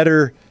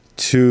letter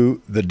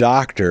to the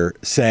doctor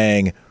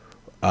saying,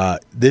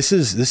 this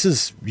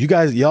is you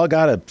guys, y'all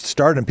got to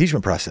start an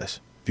impeachment process.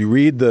 If you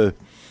read the,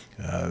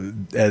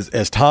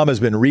 as Tom has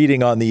been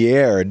reading on the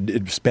air,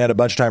 it spent a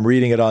bunch of time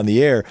reading it on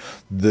the air,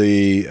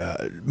 the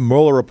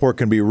Mueller report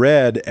can be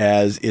read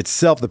as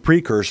itself the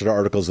precursor to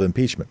articles of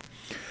impeachment.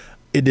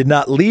 It did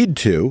not lead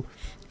to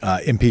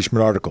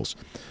impeachment articles.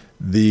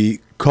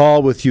 The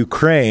call with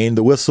Ukraine,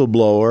 the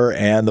whistleblower,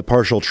 and the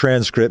partial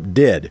transcript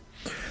did.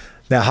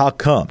 Now, how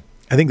come?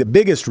 I think the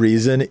biggest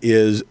reason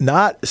is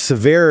not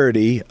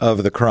severity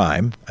of the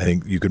crime. I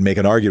think you could make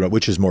an argument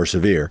which is more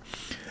severe,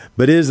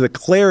 but is the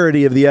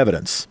clarity of the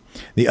evidence,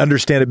 the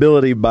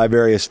understandability by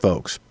various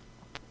folks.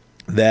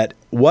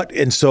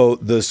 And so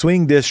the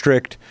swing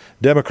district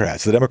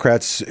Democrats, the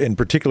Democrats in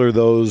particular,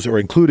 those or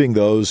including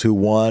those who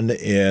won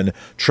in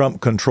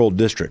Trump-controlled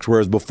districts,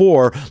 whereas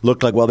before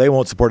looked like, well, they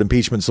won't support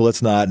impeachment, so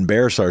let's not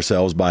embarrass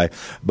ourselves by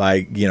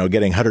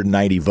getting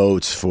 190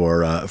 votes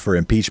for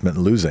impeachment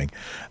and losing.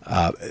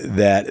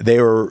 That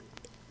they were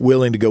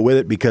willing to go with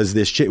it because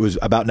this shit was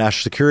about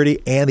national security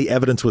and the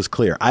evidence was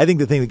clear. I think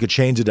the thing that could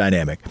change the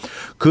dynamic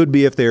could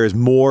be if there is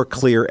more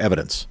clear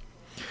evidence.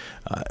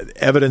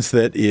 Evidence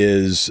that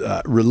is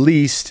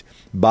released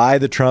by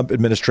the Trump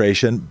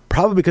administration,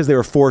 probably because they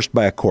were forced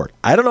by a court.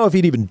 I don't know if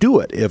he'd even do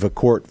it if a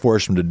court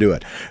forced him to do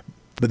it.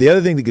 But the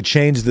other thing that could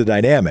change the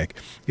dynamic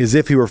is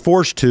if he were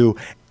forced to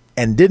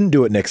and didn't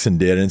do what Nixon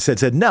did and instead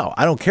said, no,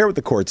 I don't care what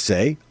the courts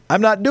say.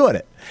 I'm not doing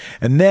it.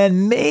 And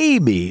then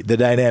maybe the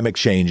dynamic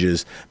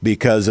changes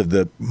because of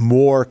the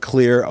more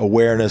clear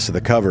awareness of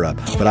the cover-up.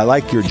 But I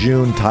like your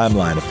June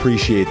timeline.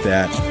 Appreciate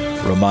that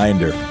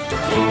reminder.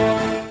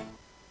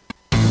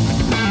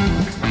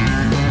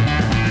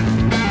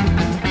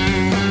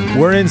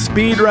 We're in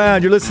Speed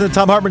Round. You're listening to the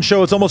Thom Hartmann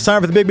Show. It's almost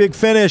time for the big, big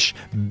finish.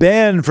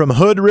 Ben from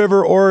Hood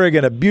River,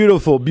 Oregon, a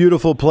beautiful,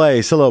 beautiful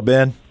place. Hello,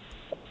 Ben.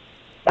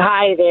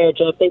 Hi there,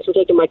 Jeff. Thanks for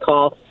taking my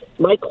call.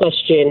 My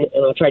question,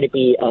 and I'll try to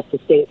be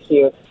succinct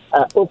here.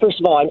 Well, first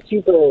of all, I'm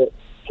super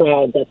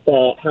proud that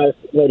the House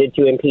voted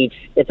to impeach.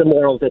 It's a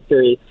moral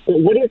victory. But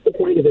what is the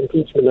point of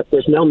impeachment if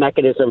there's no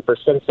mechanism for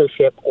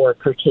censorship or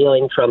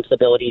curtailing Trump's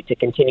ability to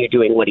continue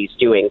doing what he's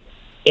doing?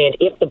 And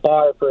if the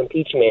bar for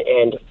impeachment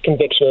and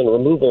conviction and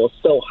removal is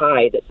so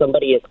high that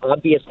somebody as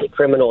obviously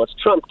criminal as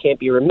Trump can't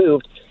be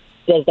removed,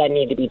 does that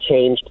need to be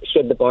changed?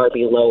 Should the bar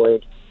be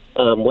lowered?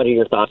 What are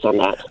your thoughts on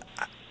that?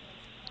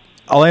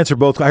 I'll answer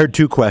both. I heard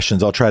two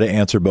questions. I'll try to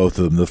answer both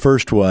of them. The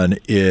first one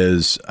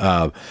is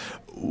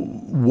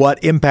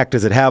what impact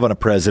does it have on a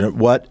president?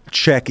 What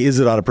check is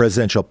it on a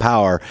presidential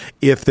power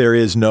if there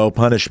is no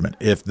punishment,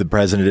 if the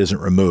president isn't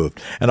removed?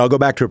 And I'll go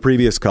back to a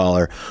previous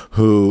caller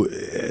who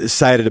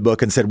cited a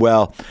book and said,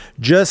 well,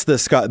 just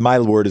my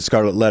word is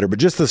scarlet letter, but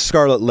just the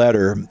scarlet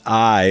letter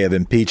I of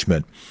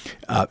impeachment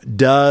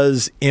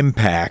does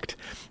impact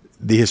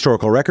the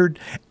historical record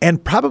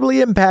and probably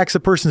impacts a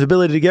person's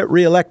ability to get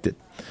reelected.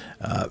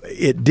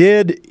 It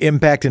did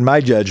impact, in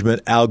my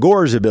judgment, Al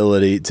Gore's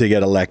ability to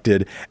get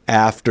elected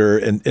after,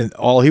 and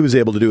all he was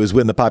able to do is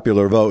win the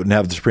popular vote and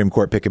have the Supreme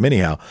Court pick him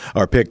anyhow,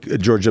 or pick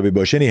George W.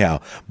 Bush anyhow.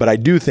 But I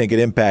do think it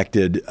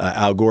impacted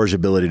Al Gore's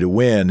ability to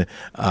win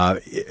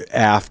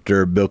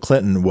after Bill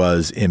Clinton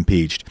was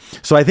impeached.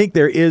 So I think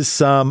there is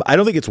some, I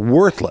don't think it's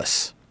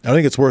worthless,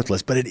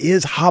 but it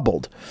is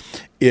hobbled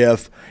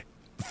if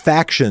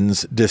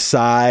factions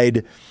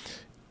decide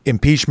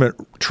impeachment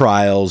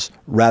trials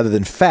rather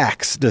than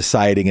facts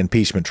deciding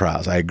impeachment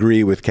trials. I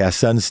agree with Cass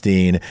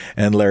Sunstein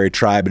and Larry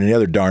Tribe and any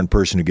other darn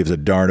person who gives a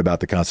darn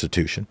about the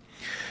Constitution.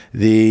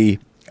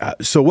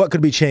 So what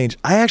could be changed?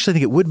 I actually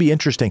think it would be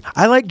interesting.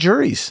 I like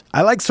juries.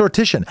 I like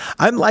sortition.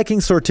 I'm liking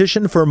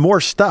sortition for more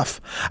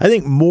stuff. I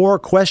think more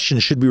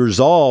questions should be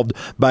resolved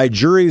by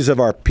juries of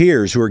our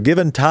peers who are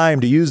given time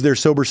to use their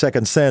sober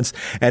second sense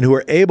and who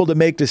are able to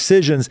make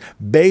decisions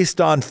based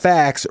on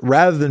facts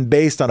rather than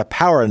based on a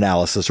power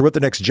analysis or what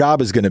the next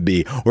job is going to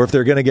be or if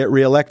they're going to get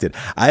reelected.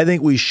 I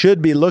think we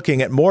should be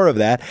looking at more of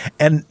that.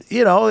 And,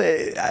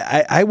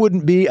 I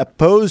wouldn't be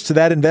opposed to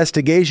that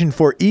investigation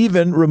for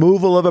even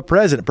removal of a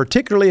president,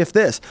 particularly if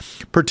this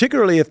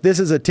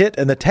is a tit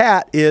and the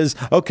tat is,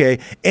 okay,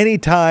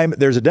 anytime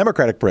there's a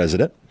Democratic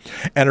president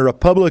and a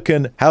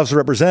Republican House of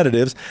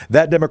Representatives,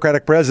 that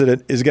Democratic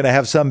president is going to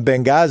have some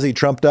Benghazi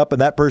trumped up and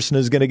that person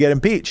is going to get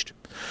impeached.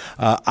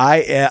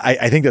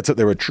 I think that's what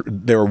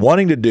they were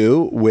wanting to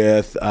do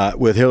with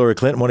Hillary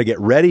Clinton, want to get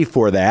ready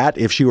for that.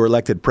 If she were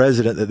elected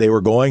president, that they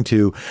were going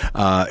to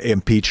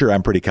impeach her,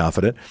 I'm pretty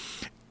confident.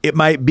 It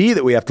might be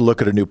that we have to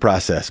look at a new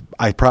process.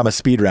 I promised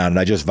Speed Round, and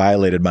I just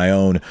violated my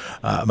own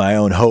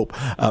hope.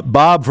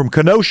 Bob from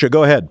Kenosha,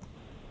 go ahead.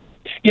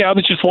 Yeah, I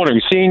was just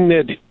wondering, seeing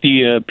that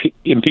the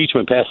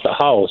impeachment passed the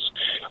House,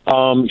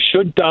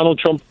 should Donald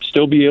Trump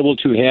still be able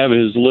to have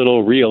his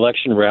little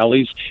re-election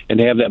rallies and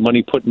have that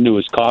money put into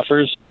his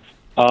coffers?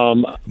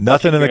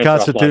 Nothing in the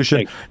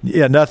Constitution.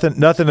 Yeah, nothing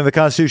in the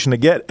Constitution to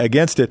get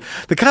against it.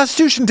 The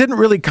Constitution didn't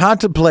really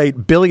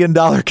contemplate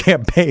billion-dollar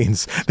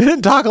campaigns. They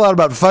didn't talk a lot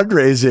about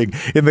fundraising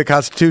in the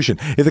Constitution.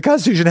 If the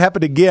Constitution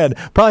happened again,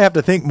 probably have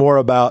to think more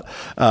about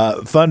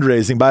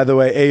fundraising. By the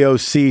way,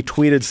 AOC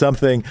tweeted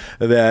something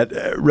that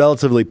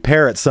relatively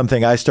parrots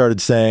something I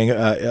started saying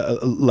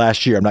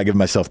last year. I'm not giving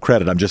myself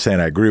credit. I'm just saying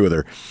I agree with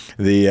her.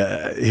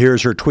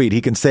 Here's her tweet.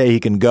 He can say he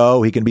can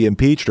go, he can be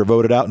impeached or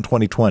voted out in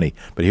 2020.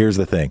 But here's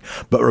the thing.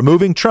 But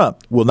removing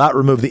Trump will not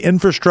remove the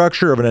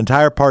infrastructure of an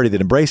entire party that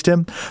embraced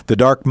him, the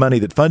dark money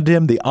that funded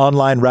him, the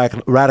online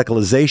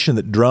radicalization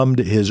that drummed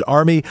his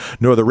army,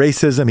 nor the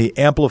racism he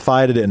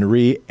amplified and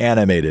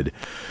reanimated.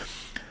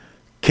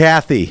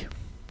 Kathy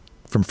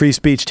from Free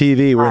Speech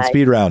TV, we're in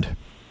Speed Round.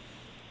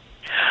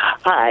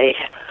 Hi.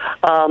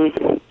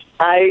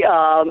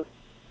 I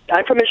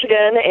I'm from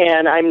Michigan,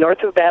 and I'm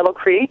north of Battle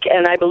Creek,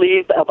 and I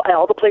believe of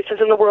all the places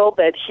in the world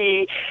that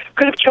he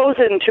could have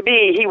chosen to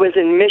be, he was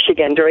in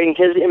Michigan during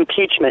his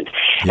impeachment.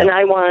 Yeah. And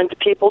I want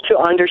people to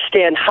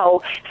understand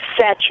how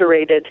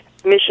saturated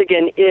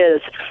Michigan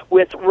is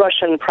with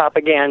Russian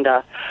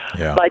propaganda.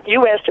 Yeah. But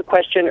you asked a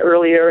question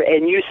earlier,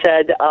 and you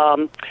said,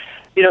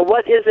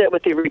 what is it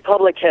with the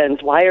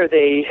Republicans? Why are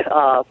they,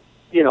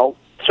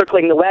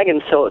 circling the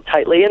wagon so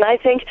tightly? And I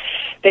think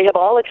they have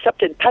all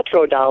accepted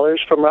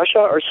petrodollars from Russia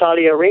or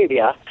Saudi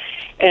Arabia.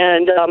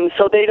 And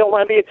so they don't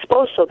want to be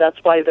exposed, so that's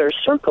why they're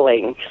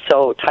circling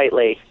so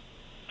tightly.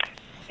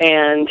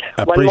 And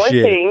one more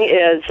thing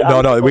is...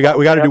 we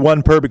got to do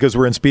one per because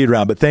we're in speed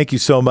round. But thank you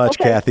so much,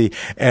 Kathy.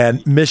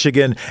 And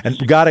Michigan,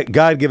 and got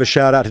to give a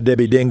shout out to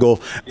Debbie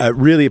Dingell.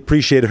 Really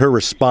appreciated her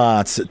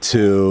response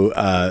to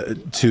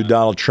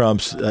Donald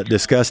Trump's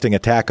disgusting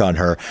attack on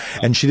her.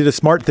 And she did a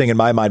smart thing in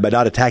my mind by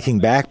not attacking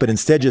back, but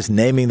instead just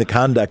naming the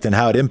conduct and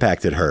how it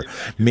impacted her.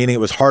 Meaning it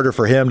was harder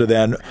for him to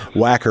then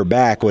whack her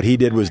back. What he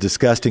did was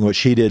disgusting. What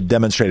she did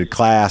demonstrated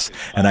class.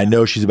 And I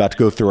know she's about to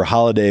go through her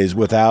holidays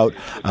without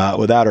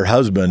her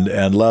husband.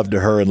 And love to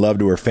her and love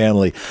to her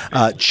family.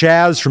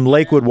 Chaz from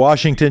Lakewood,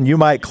 Washington, you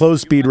might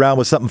close speed round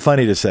with something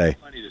funny to say.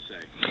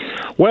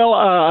 Well,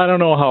 I don't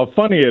know how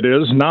funny it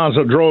is.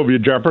 Naza drove you,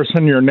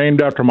 Jefferson. You're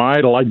named after my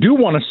idol. I do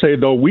want to say,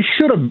 though, we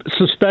should have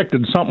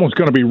suspected something was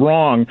going to be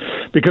wrong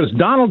because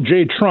Donald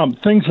J.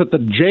 Trump thinks that the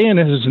J in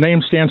his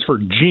name stands for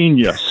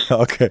genius.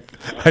 Okay.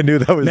 I knew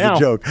that was the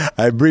joke.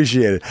 I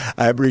appreciate it.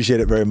 I appreciate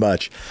it very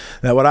much.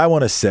 Now, what I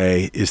want to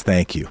say is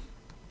thank you.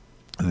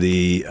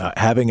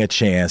 Having a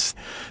chance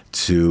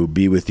to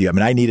be with you. I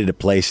mean, I needed a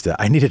place to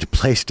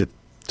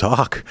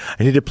talk.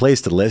 I needed a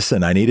place to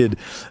listen. I needed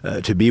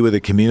to be with a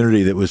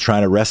community that was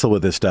trying to wrestle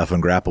with this stuff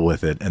and grapple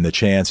with it. And the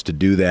chance to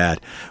do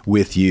that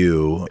with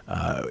you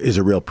is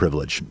a real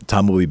privilege.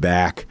 Tom will be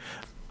back.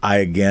 I,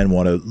 again,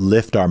 want to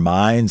lift our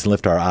minds,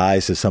 lift our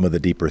eyes to some of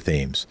the deeper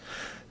themes,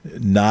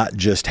 not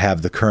just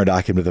have the current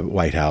occupant of the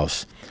White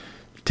House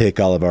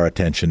take all of our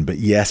attention, but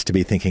yes, to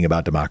be thinking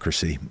about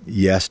democracy.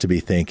 Yes, to be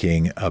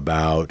thinking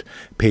about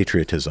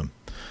patriotism.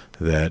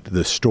 That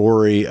the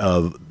story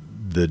of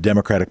the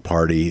Democratic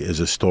Party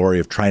is a story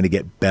of trying to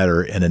get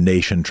better in a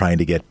nation trying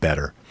to get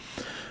better.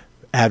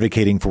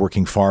 Advocating for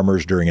working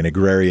farmers during an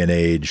agrarian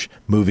age,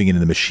 moving into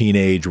the machine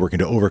age, working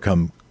to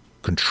overcome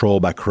control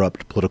by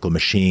corrupt political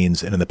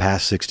machines, and in the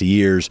past 60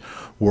 years,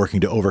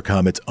 working to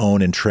overcome its own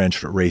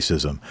entrenched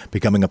racism,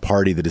 becoming a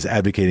party that is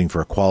advocating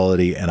for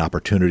equality and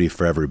opportunity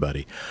for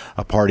everybody,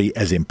 a party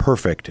as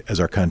imperfect as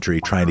our country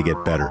trying to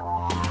get better.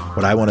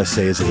 What I want to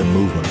say is as a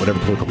movement, whatever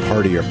political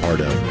party you're part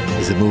of,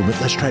 is a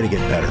movement, let's try to get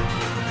better.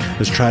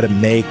 Let's try to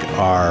make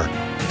our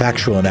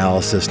factual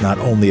analysis not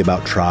only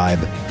about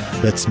tribe.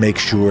 Let's make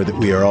sure that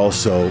we are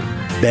also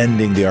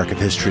bending the arc of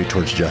history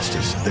towards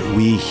justice, that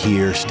we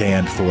here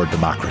stand for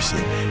democracy.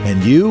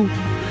 And you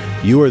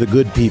are the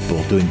good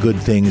people doing good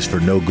things for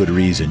no good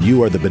reason.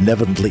 You are the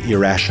benevolently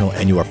irrational,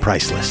 and you are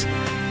priceless.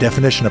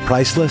 Definition of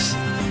priceless,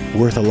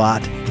 worth a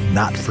lot,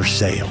 not for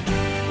sale.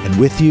 And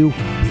with you,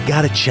 we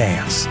got a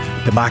chance.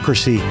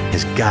 Democracy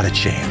has got a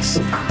chance.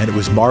 And it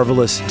was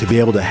marvelous to be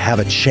able to have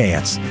a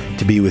chance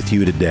to be with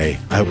you today.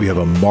 I hope you have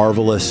a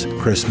marvelous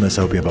Christmas.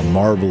 I hope you have a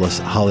marvelous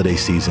holiday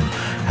season.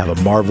 Have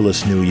a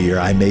marvelous new year.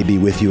 I may be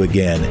with you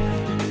again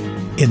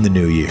in the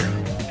new year.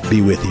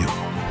 Be with you.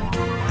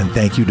 And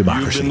thank you,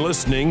 democracy. You've been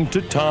listening to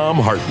Thom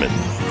Hartmann.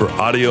 For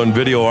audio and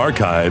video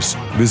archives,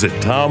 visit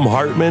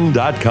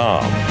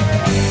ThomHartmann.com.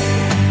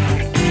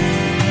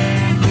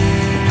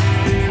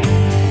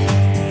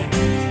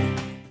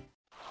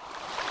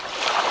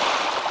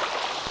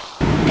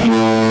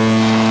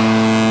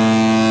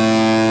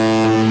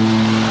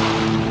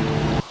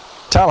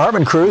 Thom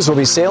Hartmann cruise will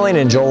be sailing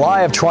in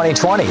July of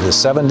 2020. The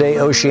 7-day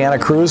Oceania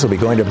cruise will be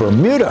going to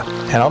Bermuda,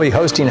 and I'll be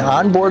hosting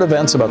onboard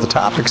events about the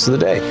topics of the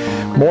day.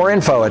 More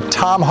info at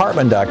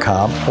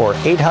ThomHartmann.com or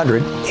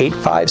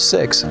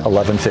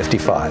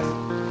 800-856-1155.